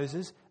and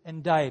Moses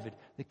and David.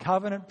 The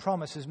covenant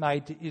promises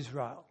made to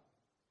Israel.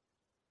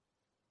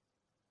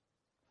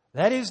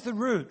 That is the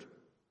root.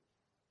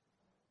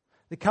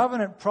 The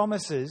covenant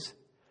promises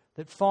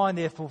that find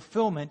their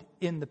fulfillment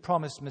in the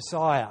promised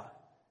Messiah,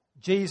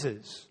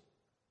 Jesus,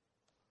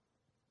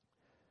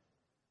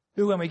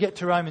 who, when we get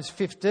to Romans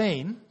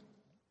 15,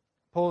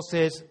 Paul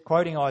says,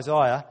 quoting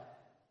Isaiah,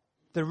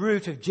 the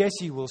root of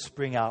Jesse will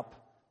spring up,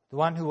 the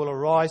one who will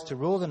arise to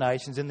rule the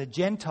nations, and the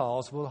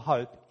Gentiles will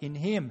hope in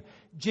him.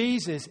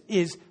 Jesus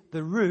is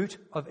the root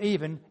of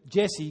even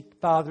Jesse,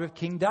 father of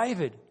King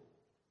David.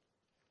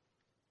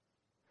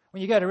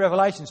 When you go to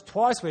Revelations,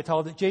 twice we're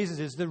told that Jesus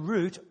is the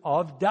root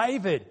of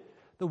David,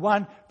 the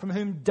one from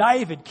whom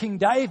David, King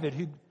David,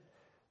 who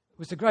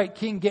was the great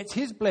king, gets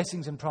his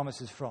blessings and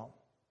promises from.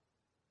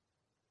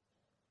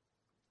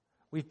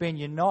 We've been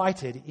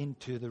united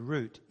into the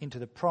root, into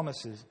the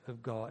promises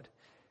of God,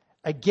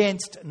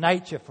 against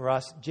nature for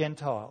us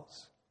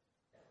Gentiles,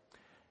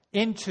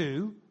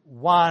 into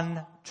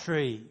one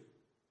tree.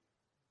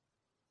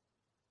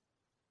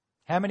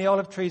 How many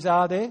olive trees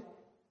are there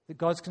that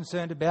God's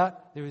concerned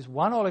about? There is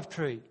one olive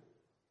tree.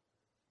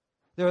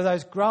 There are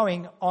those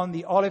growing on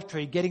the olive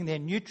tree getting their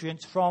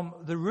nutrients from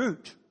the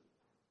root.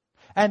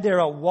 And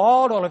there are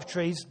wild olive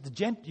trees,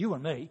 you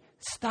and me,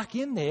 stuck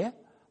in there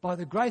by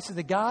the grace of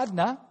the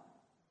gardener.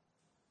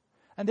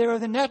 And there are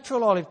the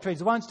natural olive trees,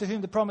 the ones to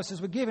whom the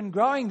promises were given,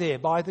 growing there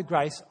by the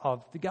grace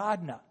of the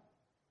gardener.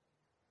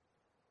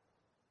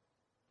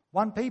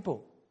 One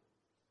people.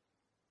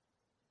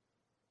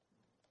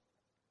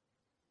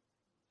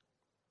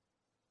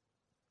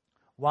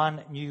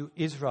 One new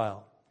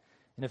Israel.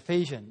 In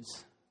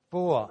Ephesians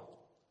 4,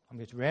 I'm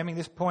just ramming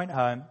this point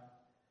home.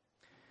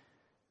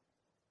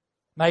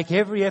 Make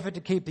every effort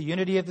to keep the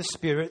unity of the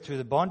Spirit through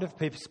the bond of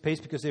peace,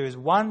 because there is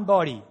one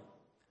body,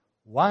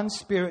 one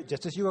Spirit,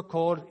 just as you were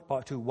called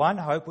to one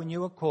hope when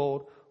you were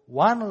called,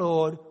 one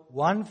Lord,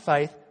 one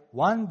faith,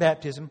 one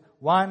baptism,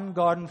 one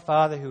God and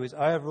Father who is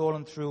over all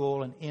and through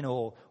all and in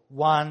all,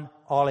 one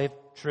olive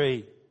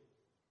tree.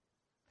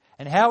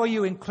 And how are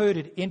you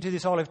included into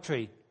this olive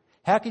tree?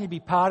 How can you be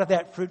part of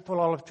that fruitful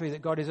olive tree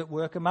that God is at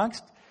work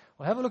amongst?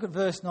 Well, have a look at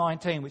verse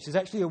 19, which is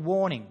actually a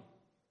warning.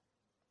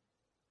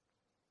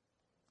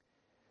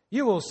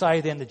 You will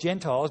say then, the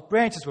Gentiles,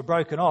 branches were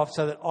broken off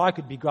so that I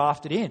could be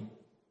grafted in.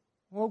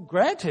 Well,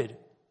 granted.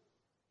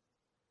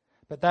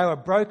 But they were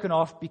broken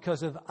off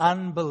because of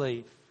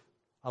unbelief,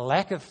 a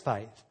lack of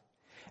faith.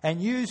 And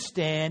you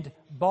stand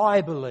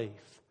by belief,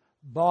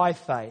 by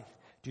faith.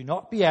 Do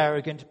not be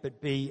arrogant,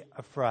 but be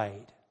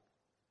afraid.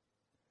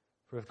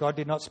 For if God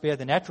did not spare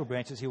the natural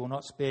branches, he will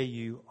not spare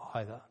you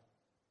either.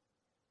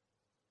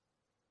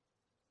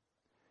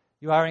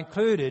 You are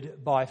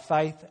included by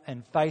faith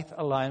and faith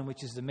alone,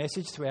 which is the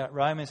message throughout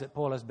Romans that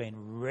Paul has been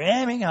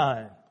ramming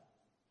home,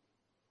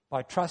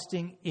 by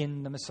trusting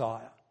in the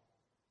Messiah.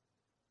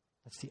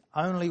 That's the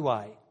only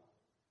way.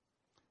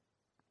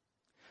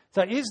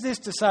 So is this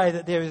to say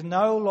that there is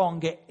no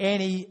longer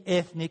any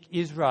ethnic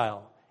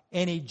Israel,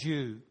 any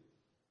Jew?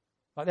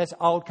 Like that's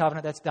old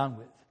covenant, that's done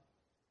with.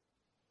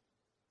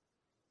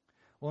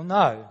 Well,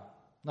 no,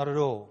 not at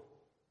all.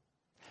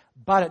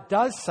 But it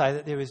does say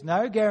that there is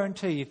no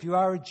guarantee, if you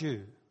are a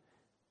Jew,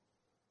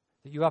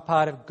 that you are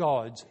part of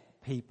God's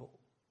people.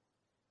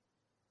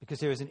 Because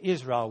there is an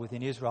Israel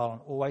within Israel,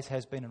 and always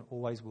has been and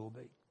always will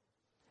be.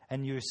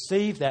 And you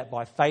receive that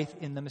by faith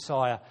in the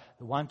Messiah,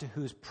 the one to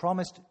who is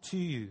promised to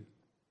you.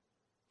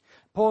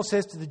 Paul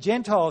says to the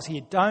Gentiles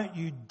here, don't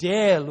you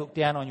dare look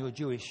down on your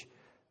Jewish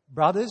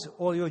brothers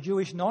or your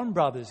Jewish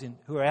non-brothers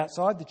who are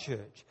outside the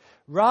church.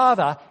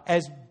 Rather,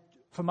 as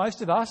for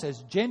most of us,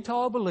 as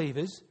Gentile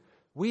believers,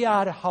 we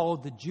are to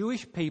hold the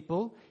Jewish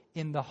people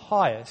in the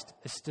highest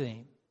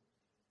esteem.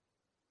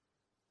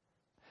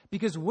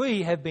 Because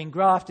we have been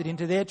grafted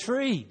into their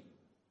tree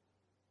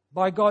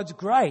by God's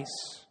grace.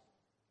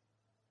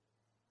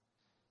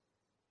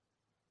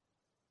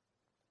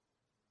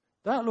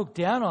 Don't look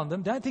down on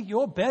them. Don't think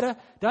you're better.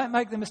 Don't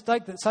make the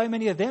mistake that so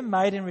many of them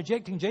made in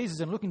rejecting Jesus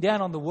and looking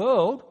down on the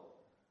world.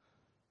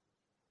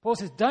 Paul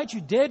says, don't you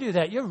dare do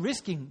that. You're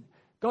risking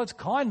God's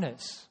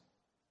kindness.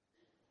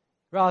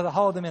 Rather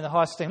hold them in the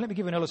highest esteem. Let me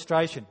give you an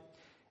illustration.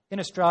 In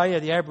Australia,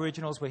 the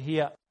Aboriginals were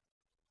here.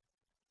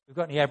 We've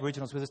got any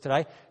Aboriginals with us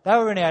today. They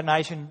were in our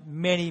nation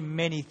many,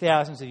 many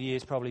thousands of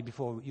years probably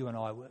before you and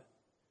I were.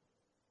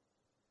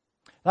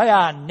 They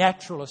are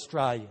natural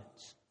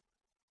Australians.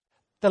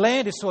 The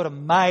land is sort of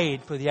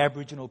made for the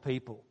Aboriginal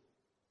people.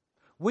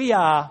 We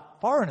are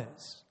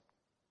foreigners.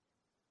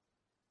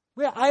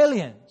 We're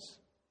aliens.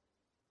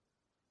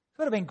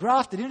 We've been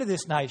grafted into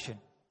this nation.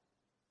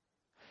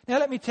 Now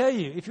let me tell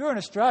you, if you're an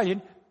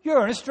Australian,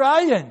 you're an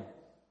Australian.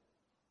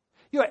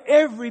 You're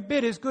every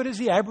bit as good as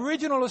the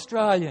Aboriginal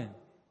Australian.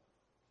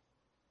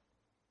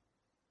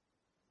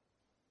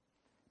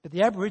 But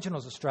the Aboriginal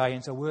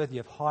Australians are worthy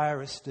of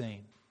higher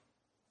esteem.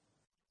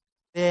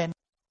 Their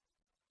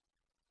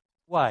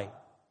way.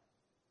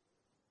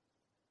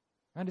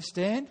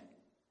 Understand?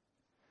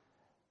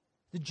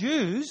 The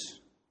Jews,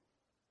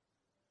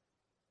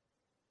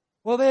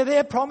 well, they're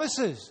their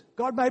promises.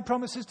 God made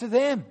promises to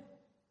them.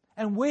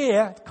 And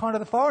we're kind of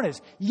the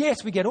foreigners.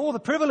 Yes, we get all the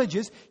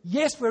privileges.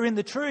 Yes, we're in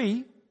the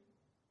tree.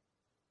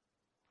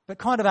 But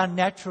kind of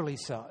unnaturally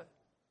so.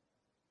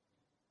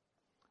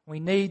 We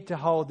need to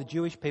hold the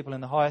Jewish people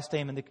in the high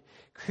esteem. And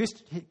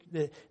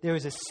there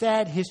is a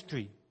sad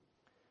history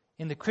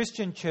in the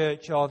Christian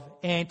church of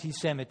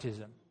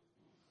anti-Semitism,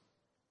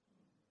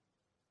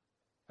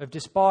 of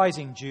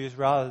despising Jews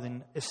rather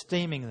than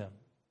esteeming them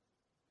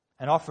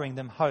and offering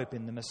them hope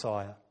in the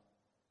Messiah.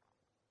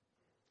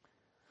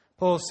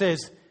 Paul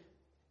says,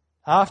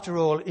 after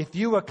all, if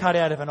you were cut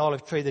out of an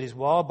olive tree that is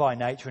wild by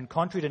nature and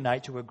contrary to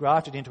nature were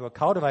grafted into a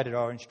cultivated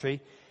orange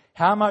tree,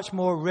 how much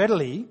more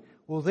readily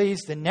will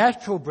these, the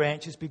natural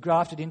branches, be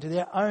grafted into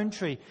their own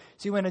tree?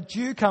 See, when a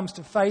Jew comes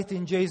to faith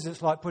in Jesus,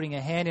 it's like putting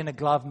a hand in a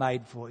glove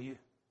made for you. It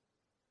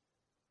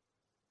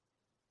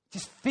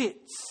just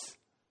fits.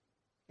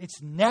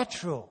 It's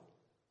natural.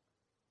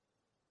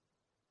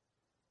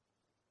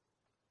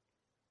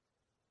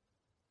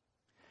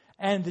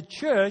 And the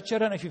church, I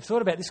don't know if you've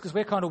thought about this because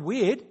we're kind of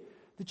weird,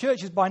 the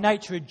church is by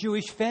nature a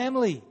Jewish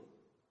family.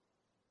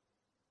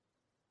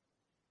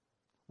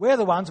 We're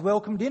the ones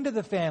welcomed into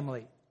the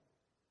family.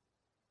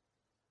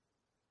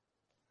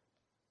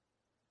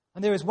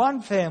 And there is one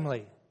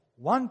family,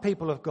 one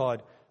people of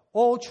God,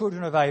 all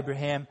children of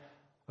Abraham,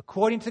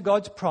 according to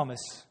God's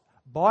promise,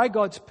 by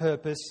God's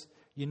purpose,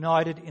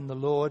 united in the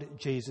Lord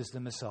Jesus the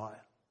Messiah.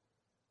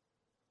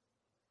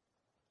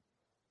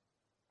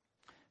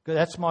 Good,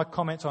 that's my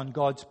comments on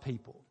God's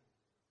people.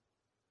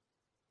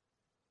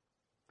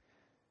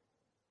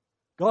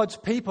 God's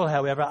people,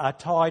 however, are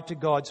tied to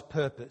God's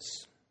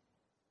purpose.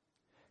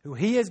 Who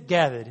He has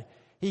gathered,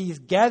 He is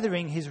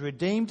gathering His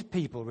redeemed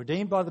people,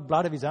 redeemed by the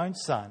blood of His own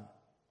Son,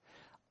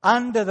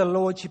 under the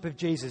lordship of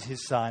Jesus,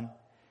 His Son,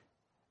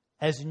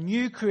 as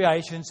new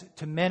creations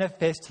to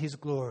manifest His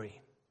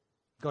glory.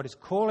 God is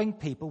calling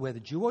people, whether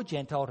Jew or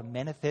Gentile, to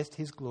manifest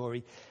His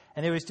glory,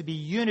 and there is to be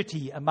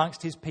unity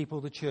amongst His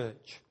people, the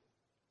church.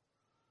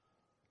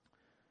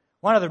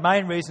 One of the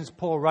main reasons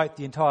Paul wrote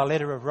the entire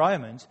letter of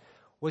Romans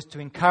was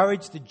to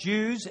encourage the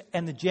Jews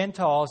and the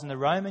Gentiles in the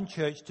Roman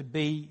church to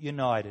be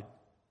united.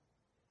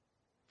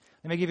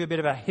 Let me give you a bit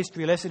of a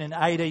history lesson. In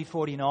AD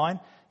 49,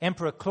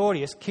 Emperor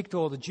Claudius kicked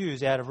all the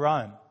Jews out of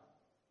Rome.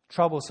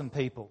 Troublesome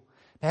people.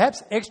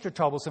 Perhaps extra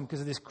troublesome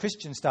because of this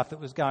Christian stuff that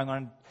was going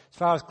on. As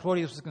far as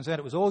Claudius was concerned,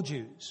 it was all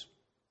Jews.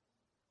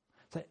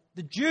 So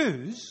the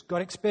Jews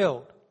got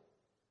expelled.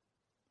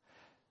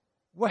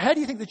 Well, how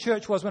do you think the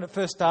church was when it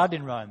first started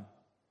in Rome?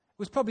 It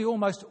was probably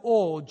almost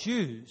all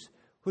Jews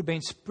who had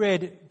been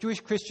spread,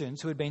 Jewish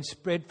Christians who had been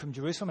spread from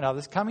Jerusalem and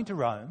others, coming to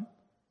Rome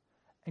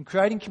and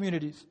creating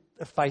communities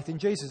of faith in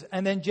Jesus.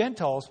 And then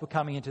Gentiles were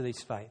coming into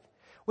this faith.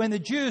 When the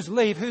Jews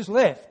leave, who's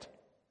left?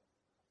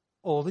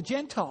 All the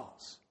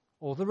Gentiles,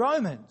 all the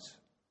Romans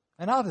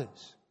and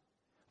others,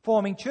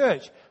 forming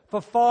church.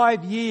 For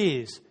 5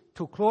 years,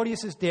 till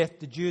Claudius' death,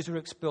 the Jews were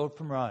expelled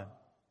from Rome.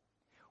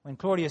 When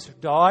Claudius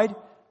died,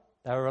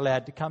 they were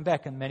allowed to come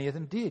back, and many of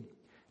them did.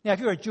 Now, if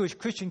you're a Jewish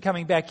Christian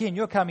coming back in,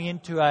 you're coming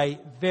into a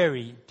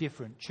very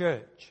different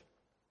church.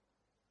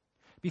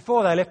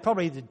 Before they left,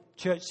 probably the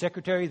church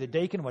secretary, the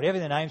deacon, whatever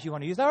the names you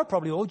want to use, they were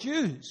probably all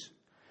Jews.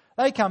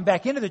 They come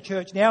back into the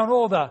church now and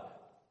all the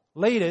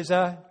leaders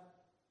are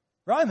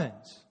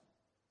Romans.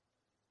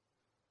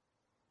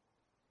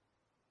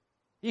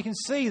 You can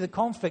see the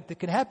conflict that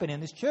can happen in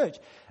this church.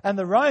 And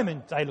the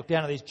Romans, they look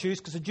down at these Jews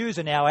because the Jews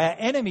are now our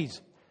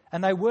enemies.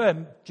 And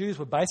Jews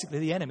were basically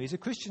the enemies of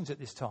Christians at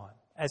this time,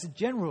 as a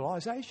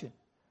generalisation.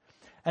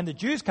 And the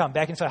Jews come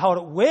back and say, hold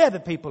it, we're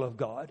the people of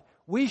God.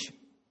 You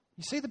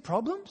see the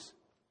problems?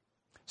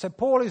 So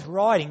Paul is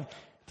writing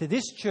to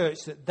this church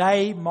that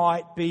they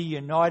might be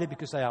united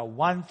because they are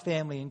one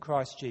family in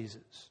Christ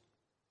Jesus.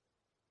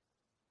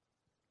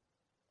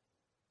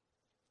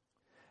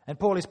 And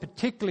Paul is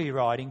particularly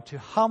writing to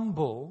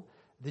humble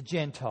the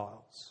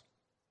Gentiles.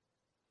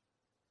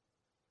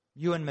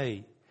 You and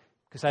me,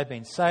 because they've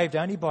been saved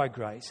only by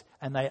grace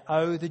and they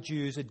owe the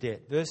Jews a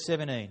debt. Verse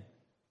 17.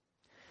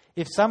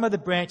 If some of the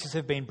branches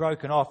have been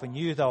broken off and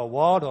you, though a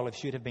wild olive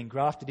shoot, have been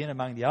grafted in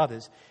among the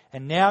others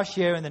and now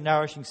share in the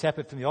nourishing sap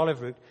from the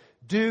olive root,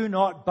 do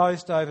not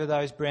boast over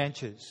those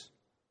branches.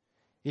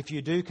 If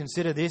you do,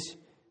 consider this,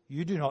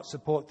 you do not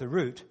support the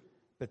root,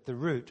 but the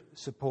root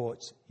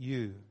supports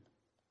you.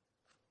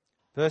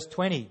 Verse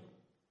 20.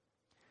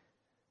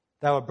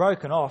 They were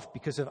broken off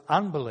because of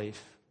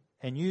unbelief,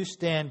 and you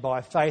stand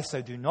by faith,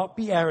 so do not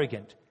be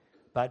arrogant,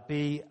 but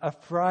be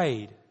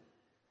afraid.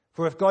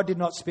 For if God did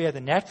not spare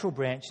the natural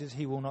branches,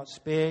 He will not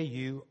spare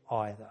you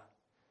either.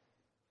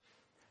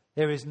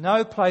 There is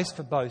no place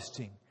for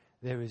boasting.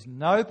 There is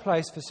no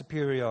place for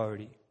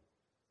superiority.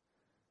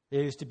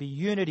 There is to be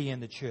unity in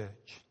the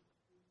church.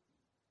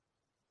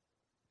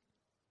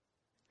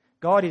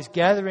 God is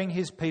gathering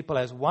His people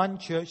as one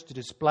church to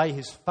display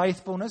His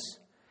faithfulness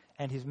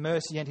and His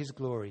mercy and His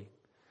glory.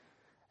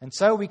 And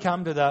so we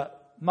come to the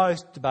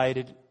most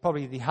debated,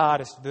 probably the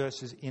hardest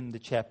verses in the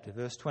chapter,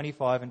 verse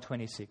 25 and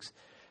 26.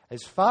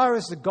 As far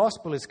as the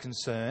gospel is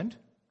concerned,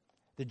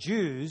 the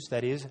Jews,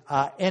 that is,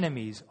 are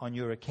enemies on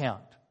your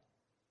account.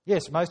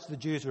 Yes, most of the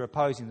Jews are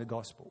opposing the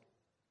gospel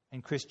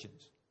and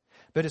Christians.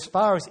 But as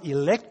far as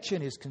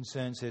election is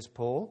concerned, says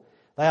Paul,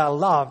 they are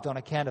loved on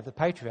account of the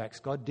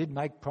patriarchs. God did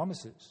make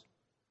promises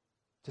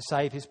to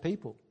save His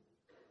people,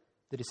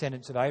 the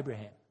descendants of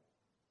Abraham.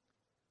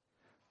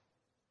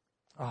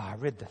 Oh, I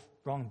read the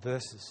wrong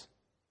verses.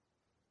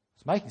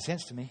 It's making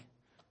sense to me.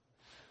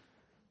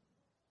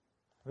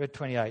 I read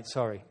 28,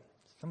 sorry.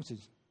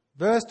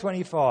 Verse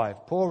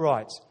 25, Paul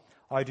writes,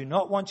 I do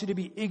not want you to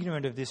be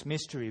ignorant of this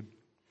mystery,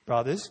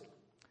 brothers,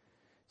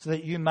 so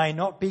that you may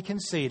not be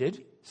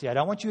conceited. See, I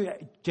don't want you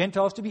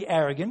Gentiles to be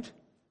arrogant.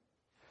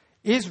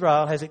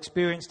 Israel has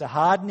experienced a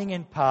hardening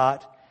in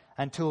part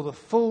until the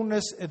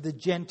fullness of the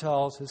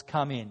Gentiles has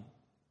come in.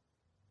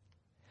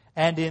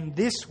 And in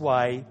this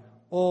way,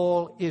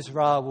 all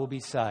Israel will be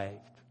saved.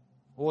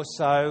 Or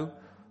so,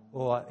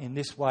 or in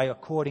this way,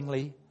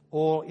 accordingly,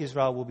 all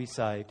Israel will be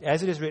saved.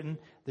 As it is written,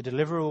 the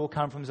deliverer will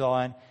come from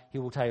Zion. He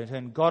will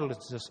turn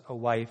godlessness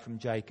away from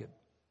Jacob.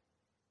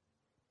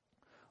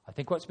 I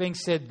think what's being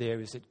said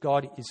there is that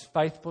God is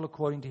faithful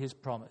according to his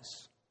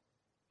promise.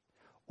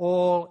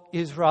 All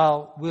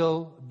Israel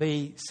will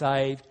be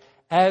saved,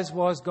 as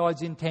was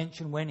God's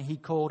intention when he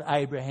called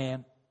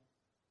Abraham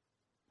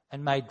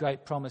and made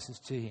great promises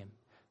to him.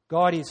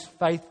 God is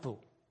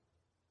faithful.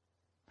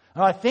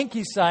 And I think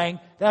he's saying,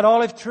 that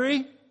olive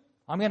tree,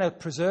 I'm going to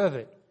preserve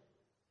it.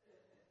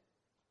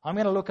 I'm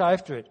going to look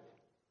after it.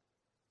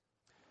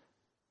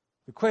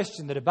 The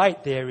question, the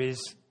debate there is,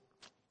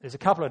 there's a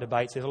couple of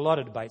debates. There's a lot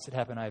of debates that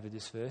happen over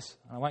this verse.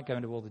 I won't go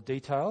into all the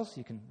details.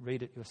 You can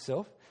read it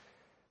yourself.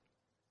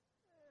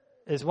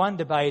 There's one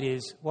debate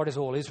is, what is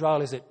all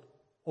Israel? Is it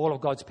all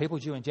of God's people,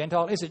 Jew and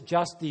Gentile? Is it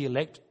just the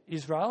elect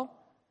Israel?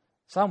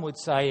 Some would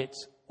say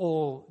it's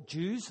all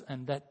Jews,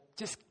 and that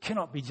just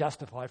cannot be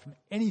justified from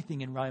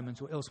anything in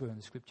Romans or elsewhere in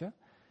the Scripture.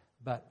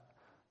 But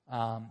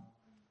the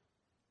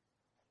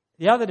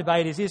other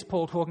debate is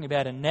Paul talking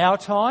about a now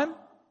time,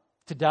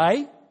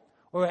 today,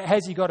 or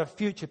has he got a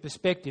future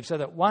perspective so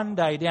that one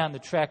day down the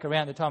track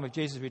around the time of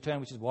Jesus' return,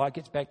 which is why it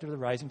gets back to the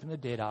raising from the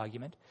dead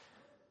argument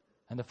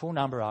and the full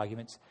number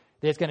arguments,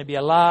 there's going to be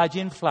a large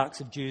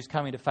influx of Jews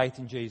coming to faith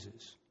in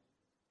Jesus.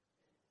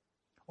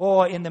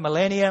 Or in the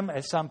millennium,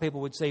 as some people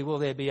would see, will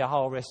there be a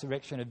whole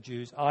resurrection of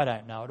Jews? I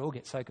don't know. It all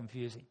gets so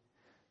confusing.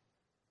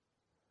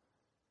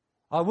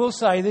 I will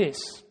say this.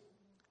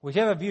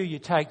 Whichever view you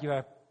take, you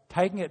are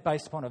taking it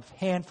based upon a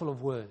handful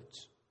of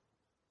words,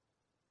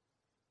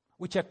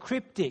 which are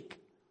cryptic.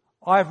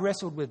 I've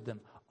wrestled with them.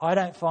 I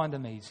don't find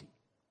them easy.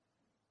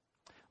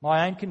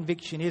 My own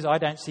conviction is I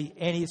don't see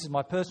any, this is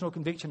my personal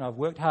conviction, I've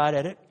worked hard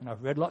at it and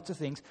I've read lots of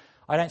things,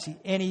 I don't see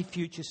any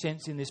future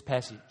sense in this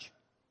passage.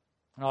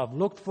 And I've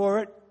looked for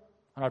it,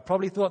 and I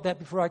probably thought that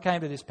before I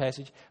came to this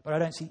passage, but I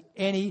don't see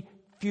any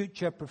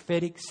future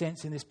prophetic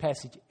sense in this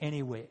passage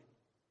anywhere.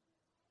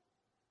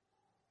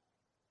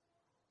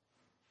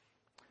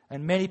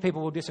 And many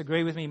people will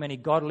disagree with me, many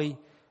godly,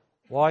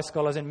 wise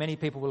scholars, and many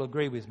people will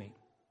agree with me.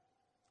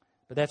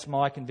 But that's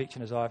my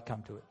conviction as I've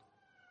come to it.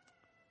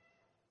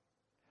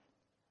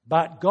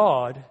 But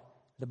God,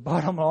 the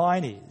bottom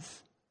line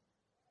is,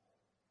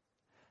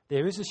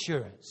 there is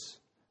assurance.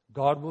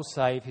 God will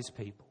save his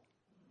people.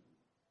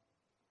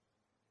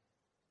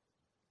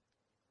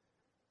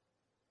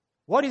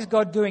 What is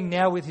God doing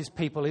now with his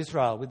people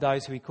Israel, with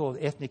those who he called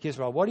ethnic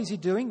Israel? What is he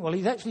doing? Well,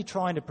 he's actually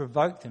trying to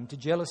provoke them to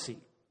jealousy.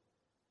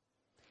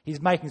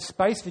 He's making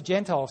space for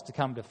Gentiles to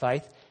come to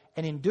faith,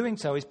 and in doing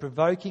so, he's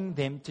provoking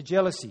them to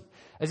jealousy.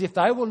 As if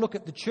they will look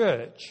at the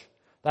church,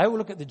 they will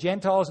look at the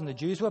Gentiles and the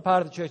Jews who are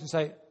part of the church and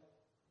say,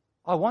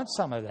 I want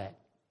some of that.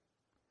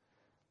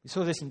 We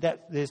saw this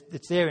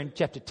it's there in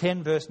chapter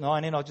 10, verse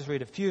 19. I'll just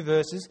read a few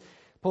verses.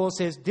 Paul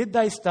says, did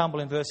they stumble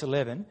in verse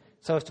 11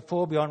 so as to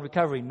fall beyond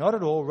recovery? Not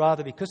at all.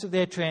 Rather, because of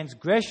their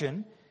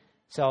transgression,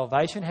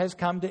 salvation has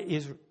come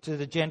to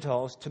the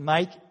Gentiles to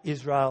make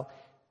Israel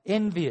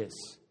envious.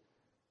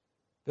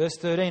 Verse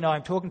 13, I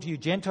am talking to you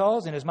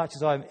Gentiles, inasmuch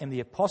as I am the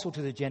apostle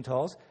to the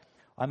Gentiles.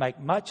 I make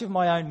much of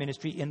my own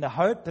ministry in the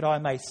hope that I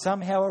may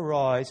somehow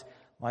arise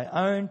my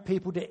own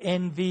people to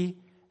envy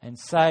and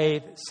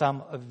save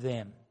some of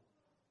them.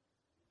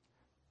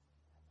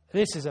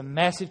 This is a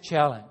massive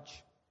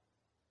challenge.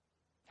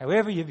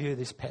 However you view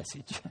this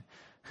passage.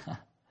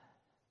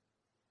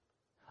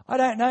 I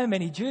don't know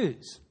many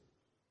Jews.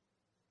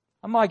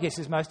 And my guess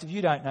is most of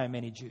you don't know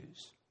many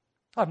Jews.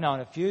 I've known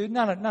a few,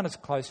 none as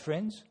close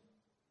friends.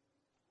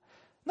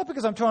 Not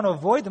because I'm trying to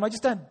avoid them, I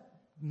just don't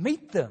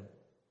meet them.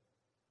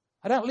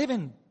 I don't live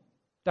in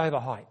Dover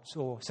Heights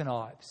or St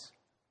Ives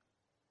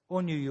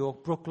or New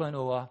York, Brooklyn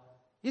or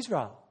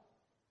Israel.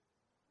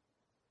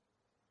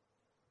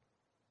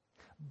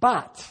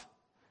 But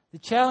the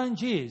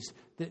challenge is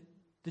that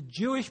the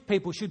Jewish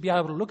people should be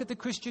able to look at the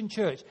Christian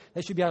church,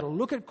 they should be able to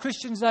look at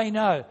Christians they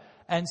know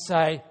and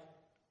say,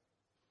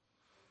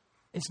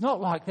 it's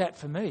not like that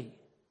for me.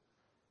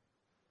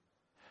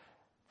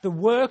 The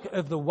work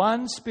of the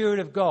one Spirit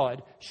of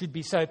God should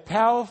be so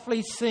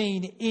powerfully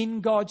seen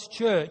in God's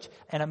church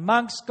and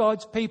amongst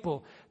God's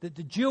people that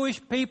the Jewish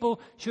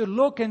people should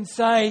look and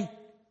say,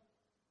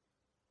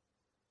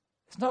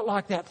 it's not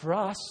like that for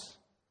us.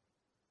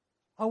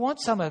 I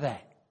want some of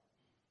that.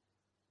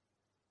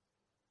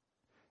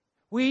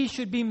 We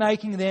should be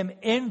making them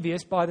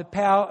envious by the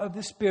power of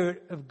the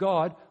Spirit of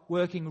God,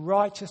 working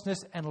righteousness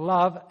and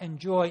love and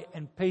joy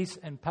and peace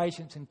and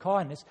patience and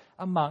kindness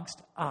amongst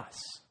us.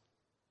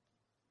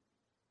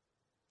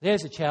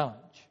 There's a challenge.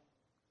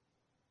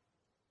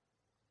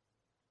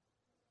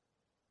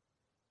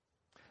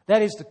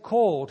 That is the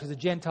call to the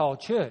Gentile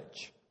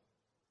church.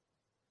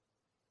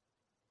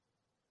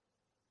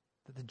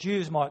 that the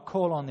Jews might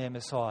call on their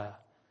Messiah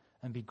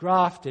and be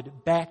grafted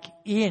back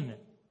in.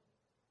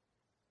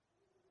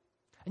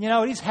 And you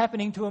know, it is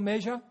happening to a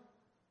measure.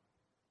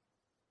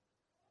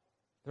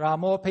 There are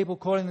more people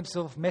calling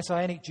themselves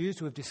Messianic Jews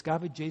who have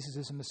discovered Jesus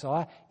as a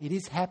Messiah. It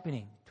is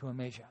happening to a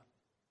measure.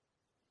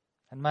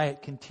 And may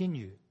it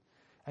continue.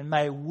 And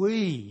may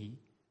we,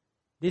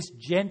 this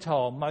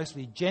Gentile,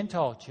 mostly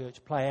Gentile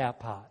church, play our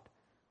part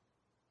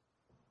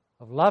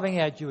of loving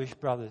our Jewish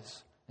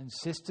brothers and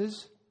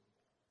sisters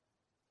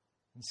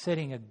and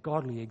setting a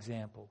godly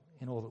example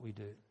in all that we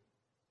do.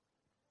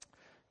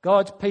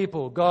 God's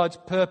people, God's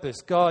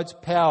purpose, God's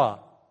power.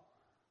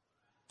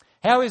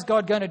 How is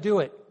God going to do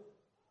it?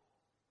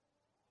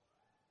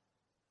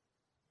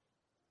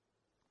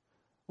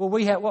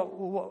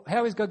 Well,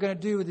 how is God going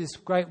to do with this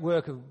great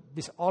work of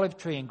this olive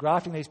tree and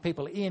grafting these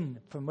people in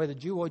from whether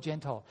Jew or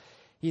Gentile?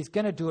 He's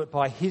going to do it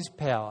by His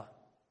power.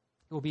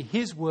 It will be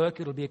His work.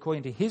 It will be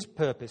according to His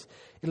purpose.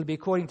 It will be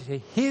according to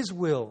His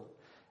will.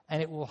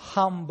 And it will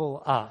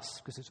humble us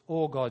because it's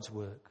all God's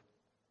work.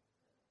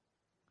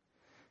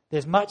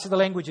 There's much of the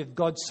language of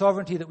God's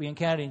sovereignty that we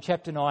encountered in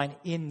chapter 9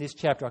 in this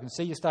chapter. I can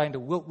see you're starting to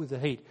wilt with the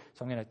heat,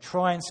 so I'm going to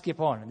try and skip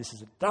on. And this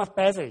is a tough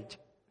passage.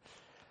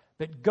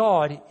 But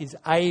God is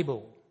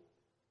able.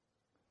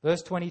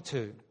 Verse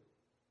 22.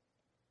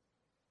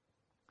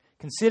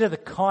 Consider the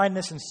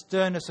kindness and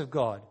sternness of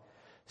God.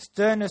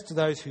 Sternness to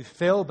those who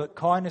fell, but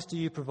kindness to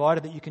you,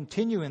 provided that you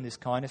continue in this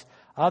kindness.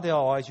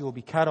 Otherwise you will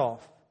be cut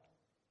off.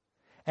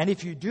 And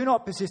if you do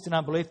not persist in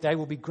unbelief, they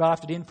will be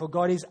grafted in, for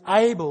God is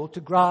able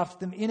to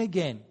graft them in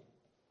again.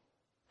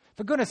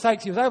 For goodness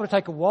sakes, He was able to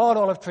take a wild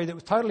olive tree that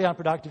was totally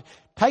unproductive,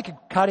 take a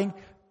cutting,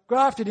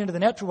 graft it into the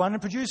natural one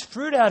and produce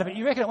fruit out of it.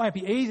 You reckon it won't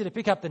be easy to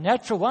pick up the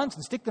natural ones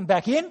and stick them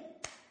back in?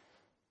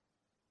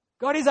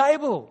 God is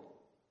able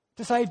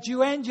to save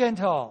Jew and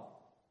Gentile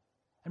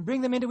and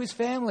bring them into His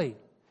family.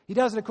 He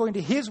does it according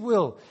to His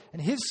will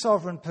and His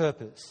sovereign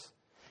purpose.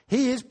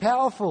 He is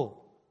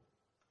powerful.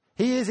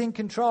 He is in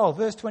control.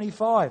 Verse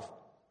 25.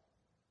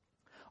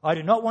 I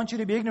do not want you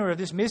to be ignorant of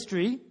this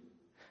mystery,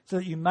 so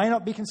that you may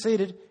not be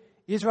conceited.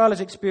 Israel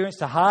has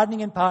experienced a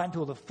hardening in part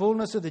until the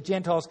fullness of the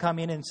Gentiles come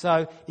in, and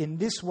so in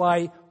this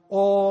way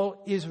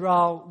all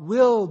Israel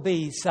will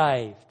be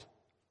saved.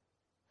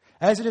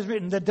 As it is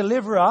written, the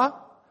deliverer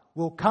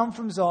will come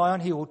from Zion.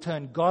 He will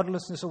turn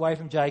godlessness away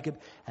from Jacob.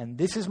 And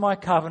this is my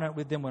covenant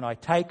with them when I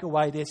take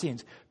away their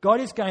sins.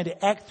 God is going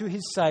to act through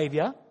His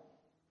Saviour,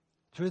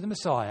 through the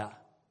Messiah,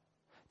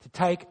 to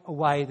take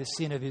away the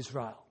sin of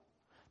Israel.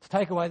 To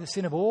take away the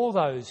sin of all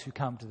those who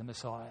come to the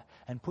Messiah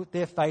and put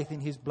their faith in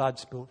His blood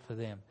spilt for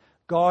them.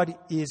 God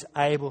is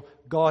able.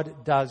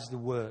 God does the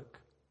work.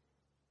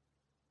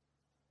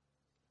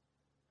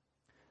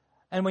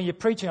 And when you're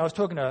preaching, I was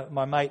talking to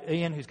my mate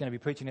Ian, who's going to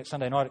be preaching next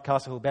Sunday night at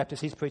Castle Hill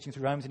Baptist. He's preaching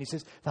through Romans, and he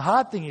says, the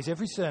hard thing is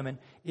every sermon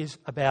is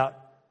about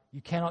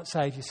you cannot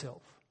save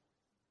yourself.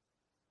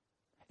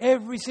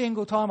 Every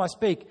single time I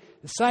speak,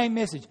 the same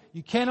message.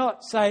 You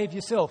cannot save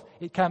yourself.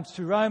 It comes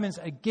through Romans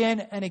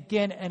again and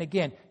again and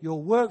again.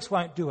 Your works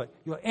won't do it.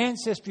 Your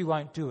ancestry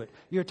won't do it.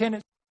 Your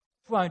attendance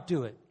won't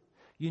do it.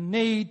 You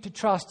need to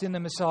trust in the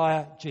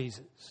Messiah,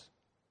 Jesus.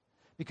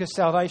 Because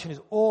salvation is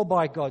all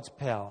by God's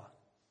power.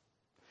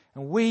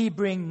 And we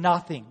bring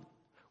nothing.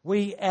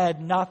 We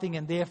add nothing.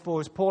 And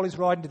therefore, as Paul is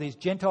writing to these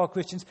Gentile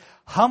Christians,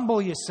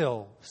 humble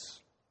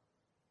yourselves.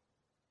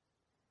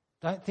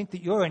 Don't think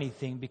that you're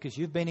anything because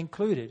you've been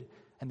included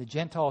and the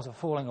Gentiles are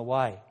falling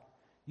away.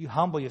 You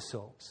humble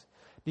yourselves.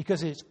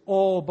 Because it's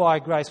all by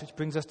grace, which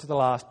brings us to the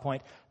last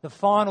point. The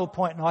final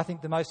point, and I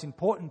think the most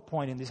important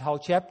point in this whole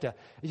chapter,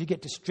 is you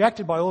get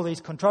distracted by all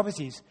these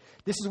controversies.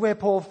 This is where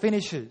Paul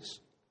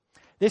finishes.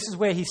 This is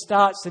where he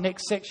starts the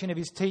next section of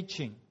his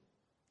teaching.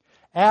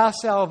 Our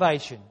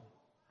salvation,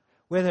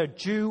 whether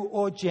Jew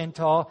or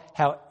Gentile,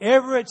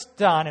 however it's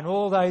done, and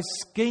all those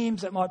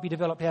schemes that might be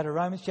developed out of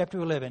Romans chapter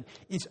 11,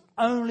 is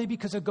only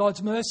because of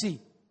God's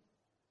mercy.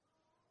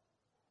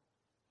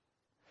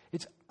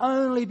 It's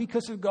only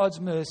because of God's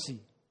mercy.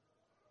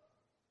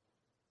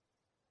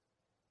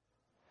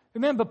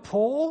 Remember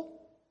Paul?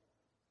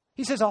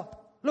 He says,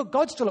 look,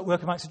 God's still at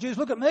work amongst the Jews.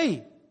 Look at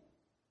me.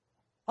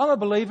 I'm a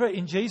believer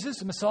in Jesus,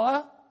 the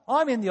Messiah.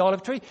 I'm in the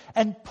olive tree.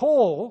 And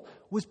Paul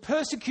was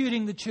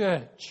persecuting the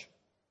church.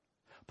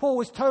 Paul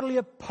was totally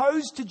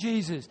opposed to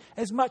Jesus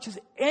as much as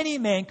any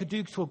man could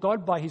do, till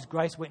God by His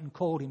grace went and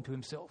called him to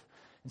Himself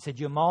and said,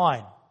 you're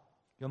mine.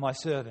 You're my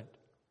servant.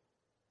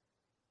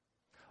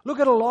 Look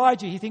at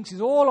Elijah. He thinks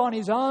he's all on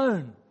his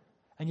own.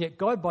 And yet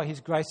God by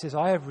His grace says,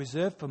 I have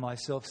reserved for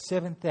myself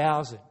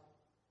 7,000.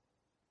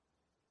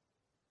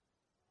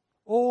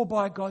 All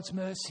by God's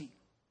mercy.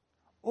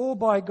 All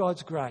by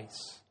God's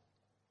grace.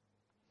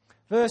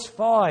 Verse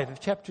 5 of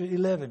chapter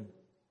 11.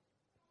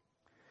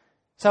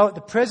 So at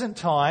the present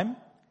time,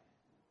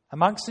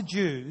 amongst the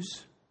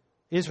Jews,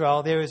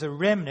 Israel, there is a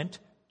remnant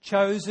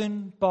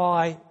chosen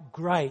by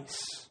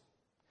grace.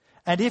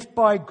 And if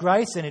by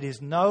grace, then it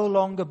is no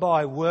longer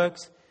by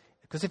works,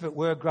 because if it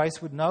were,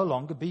 grace would no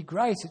longer be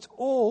grace. It's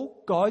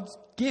all God's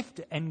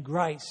gift and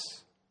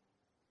grace.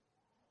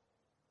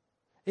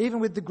 Even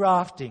with the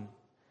grafting.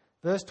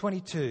 Verse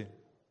 22.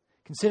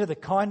 Consider the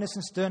kindness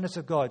and sternness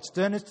of God.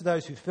 Sternness to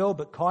those who fell,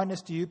 but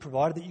kindness to you,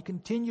 provided that you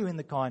continue in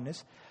the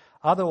kindness.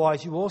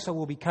 Otherwise you also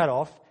will be cut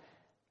off.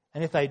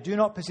 And if they do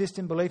not persist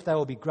in belief, they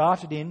will be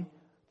grafted in,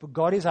 for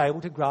God is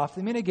able to graft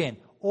them in again.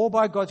 All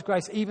by God's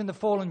grace, even the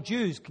fallen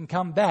Jews can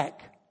come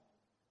back.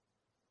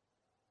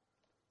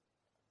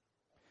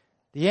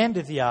 The end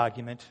of the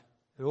argument,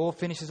 it all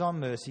finishes on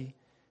mercy.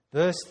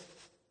 Verse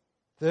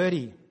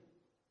 30.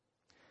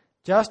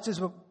 Just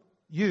as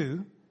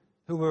you,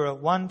 who were at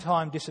one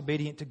time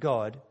disobedient to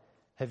God,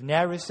 have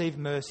now received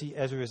mercy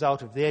as a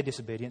result of their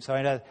disobedience.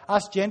 So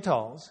us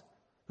Gentiles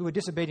who were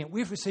disobedient,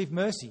 we've received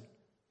mercy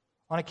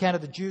on account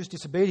of the Jews'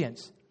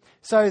 disobedience.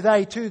 So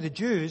they too, the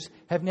Jews,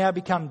 have now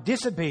become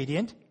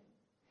disobedient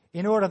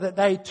in order that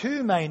they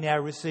too may now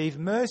receive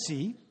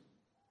mercy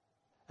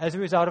as a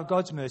result of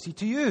God's mercy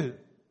to you.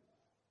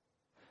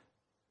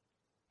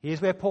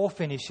 Here's where Paul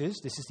finishes.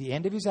 This is the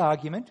end of his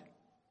argument.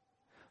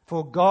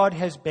 For God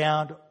has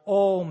bound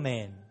all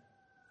men,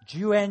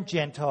 Jew and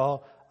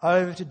Gentile,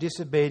 over to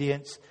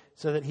disobedience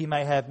so that he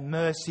may have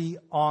mercy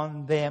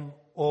on them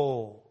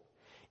all.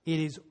 It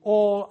is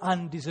all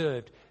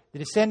undeserved. The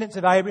descendants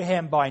of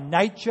Abraham by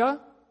nature,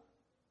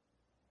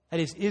 that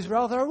is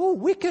Israel, they're all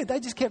wicked.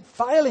 They just kept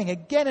failing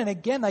again and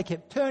again. They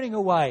kept turning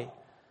away.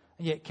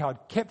 And yet God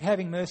kept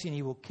having mercy, and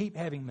he will keep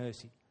having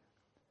mercy.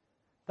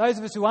 Those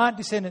of us who aren't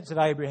descendants of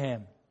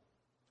Abraham,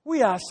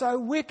 we are so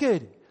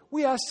wicked.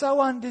 We are so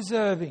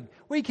undeserving.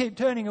 We keep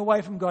turning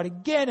away from God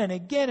again and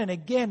again and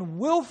again,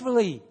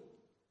 willfully.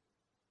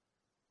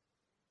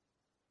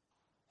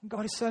 And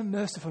God is so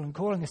merciful in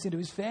calling us into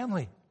his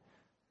family.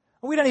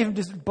 We don't even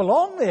just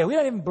belong there. We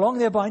don't even belong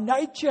there by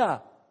nature.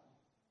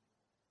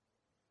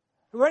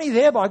 We're only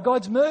there by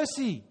God's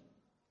mercy,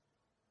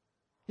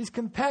 his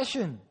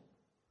compassion.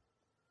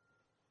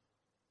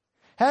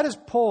 How does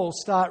Paul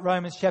start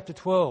Romans chapter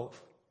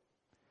 12?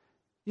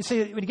 You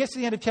see, when he gets to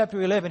the end of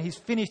chapter 11, he's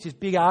finished his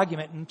big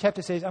argument, and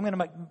chapter says, I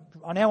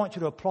now want you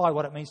to apply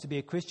what it means to be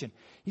a Christian.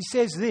 He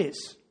says this,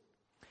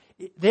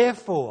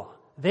 Therefore,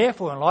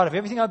 in light of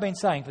everything I've been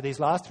saying for these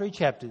last 3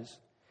 chapters,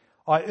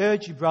 I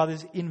urge you,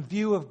 brothers, in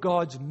view of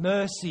God's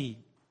mercy,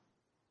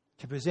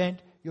 to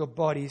present your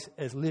bodies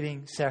as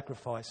living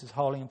sacrifices,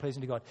 holy and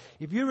pleasing to God.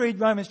 If you read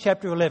Romans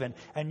chapter 11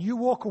 and you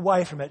walk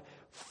away from it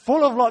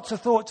full of lots of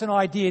thoughts and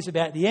ideas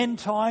about the end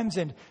times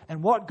and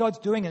what God's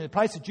doing in the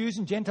place of Jews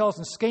and Gentiles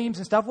and schemes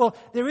and stuff, well,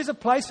 there is a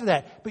place for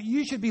that. But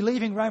you should be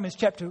leaving Romans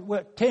chapter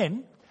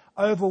 10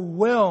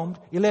 overwhelmed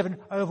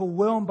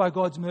by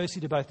God's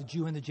mercy to both the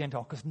Jew and the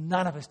Gentile, because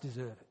none of us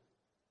deserve it.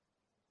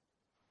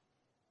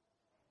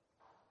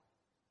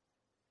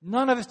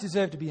 None of us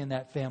deserve to be in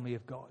that family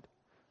of God.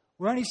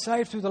 We're only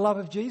saved through the love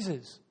of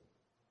Jesus.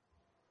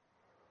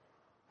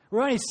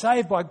 We're only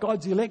saved by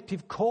God's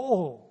elective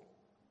call.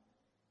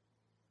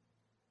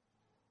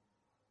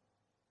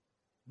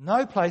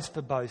 No place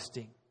for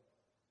boasting.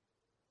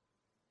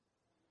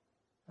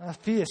 I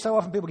fear so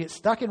often people get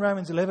stuck in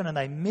Romans 11 and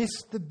they miss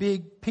the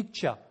big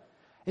picture.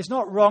 It's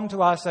not wrong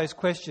to ask those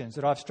questions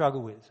that I've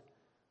struggled with.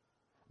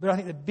 But I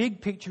think the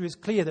big picture is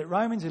clear that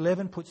Romans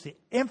 11 puts the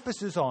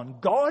emphasis on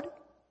God.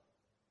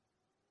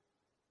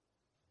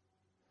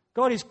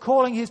 God is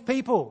calling his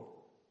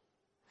people.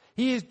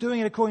 He is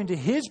doing it according to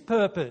his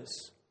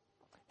purpose.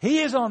 He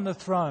is on the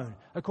throne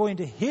according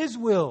to his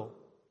will.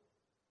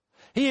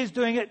 He is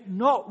doing it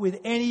not with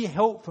any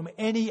help from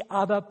any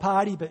other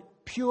party,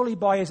 but purely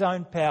by his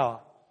own power.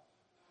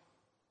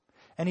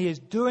 And he is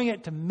doing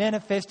it to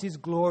manifest his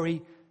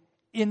glory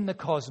in the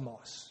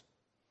cosmos.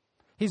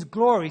 His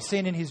glory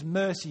seen in his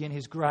mercy and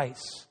his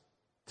grace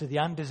to the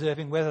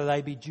undeserving, whether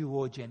they be Jew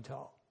or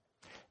Gentile.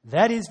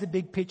 That is the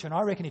big picture. And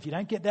I reckon if you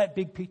don't get that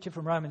big picture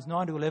from Romans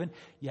 9 to 11,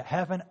 you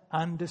haven't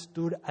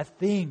understood a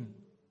thing.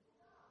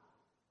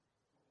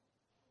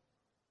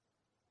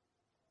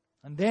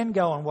 And then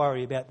go and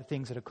worry about the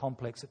things that are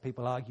complex that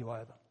people argue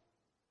over.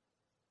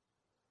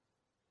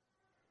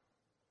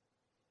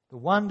 The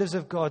wonders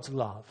of God's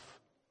love,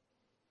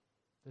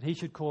 that he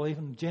should call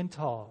even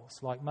Gentiles,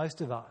 like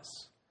most of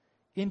us,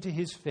 into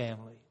his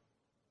family.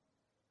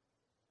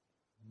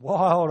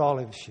 Wild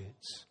olive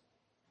shoots.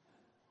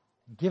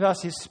 Give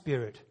us his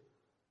Spirit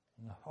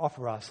and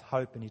offer us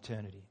hope and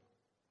eternity.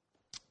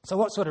 So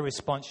what sort of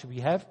response should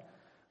we have?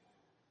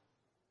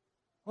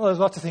 Well, there's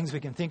lots of things we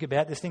can think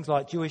about. There's things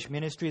like Jewish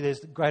ministry. There's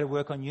greater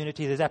work on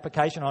unity. There's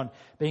application on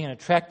being an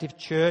attractive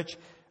church,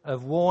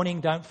 of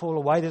warning, don't fall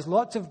away. There's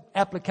lots of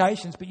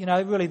applications, but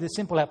really the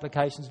simple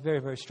application is very,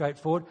 very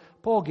straightforward.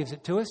 Paul gives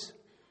it to us.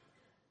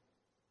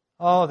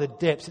 Oh, the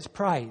depths. It's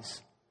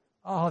praise.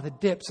 Oh, the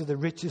depths of the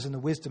riches and the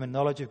wisdom and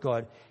knowledge of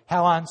God.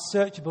 How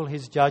unsearchable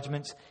his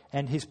judgments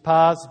and his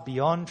paths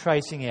beyond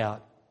tracing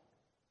out.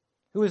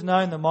 Who has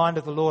known the mind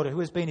of the Lord? Who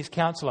has been his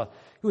counsellor?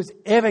 Who has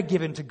ever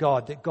given to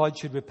God that God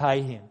should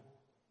repay him?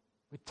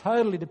 We're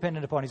totally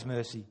dependent upon his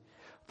mercy.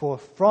 For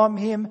from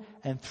him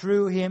and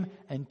through him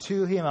and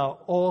to him are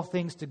all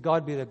things. To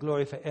God be the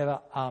glory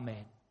forever.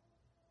 Amen.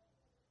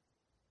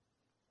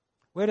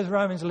 Where does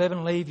Romans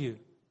 11 leave you?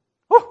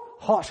 Oh,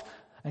 hot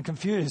and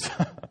confused.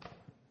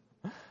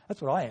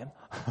 That's what I am.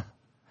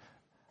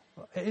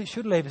 It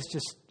should leave us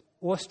just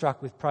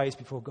awestruck with praise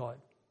before God.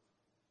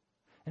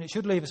 And it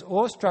should leave us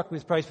awestruck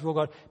with praise before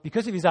God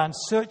because of his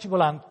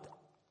unsearchable,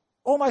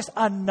 almost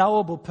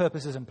unknowable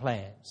purposes and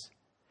plans,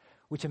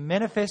 which are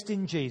manifest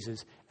in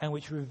Jesus and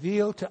which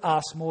reveal to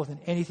us more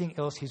than anything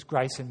else his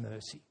grace and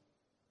mercy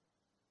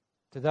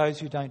to those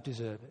who don't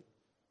deserve it.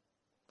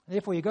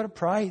 Therefore, you've got to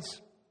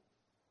praise.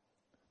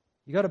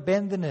 You've got to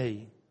bend the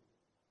knee.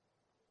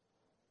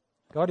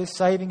 God is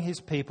saving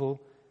his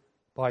people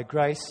by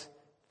grace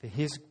for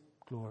his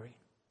glory.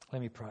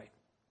 Let me pray.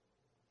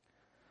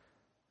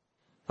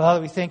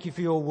 Father, we thank you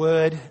for your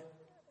word.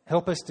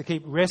 Help us to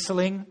keep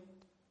wrestling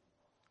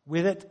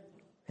with it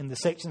in the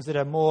sections that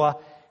are more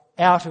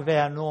out of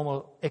our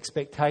normal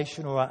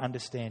expectation or our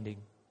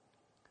understanding.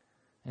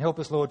 And help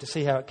us, Lord, to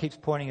see how it keeps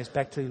pointing us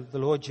back to the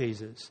Lord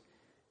Jesus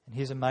and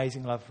his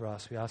amazing love for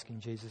us. We ask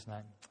in Jesus'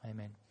 name.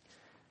 Amen.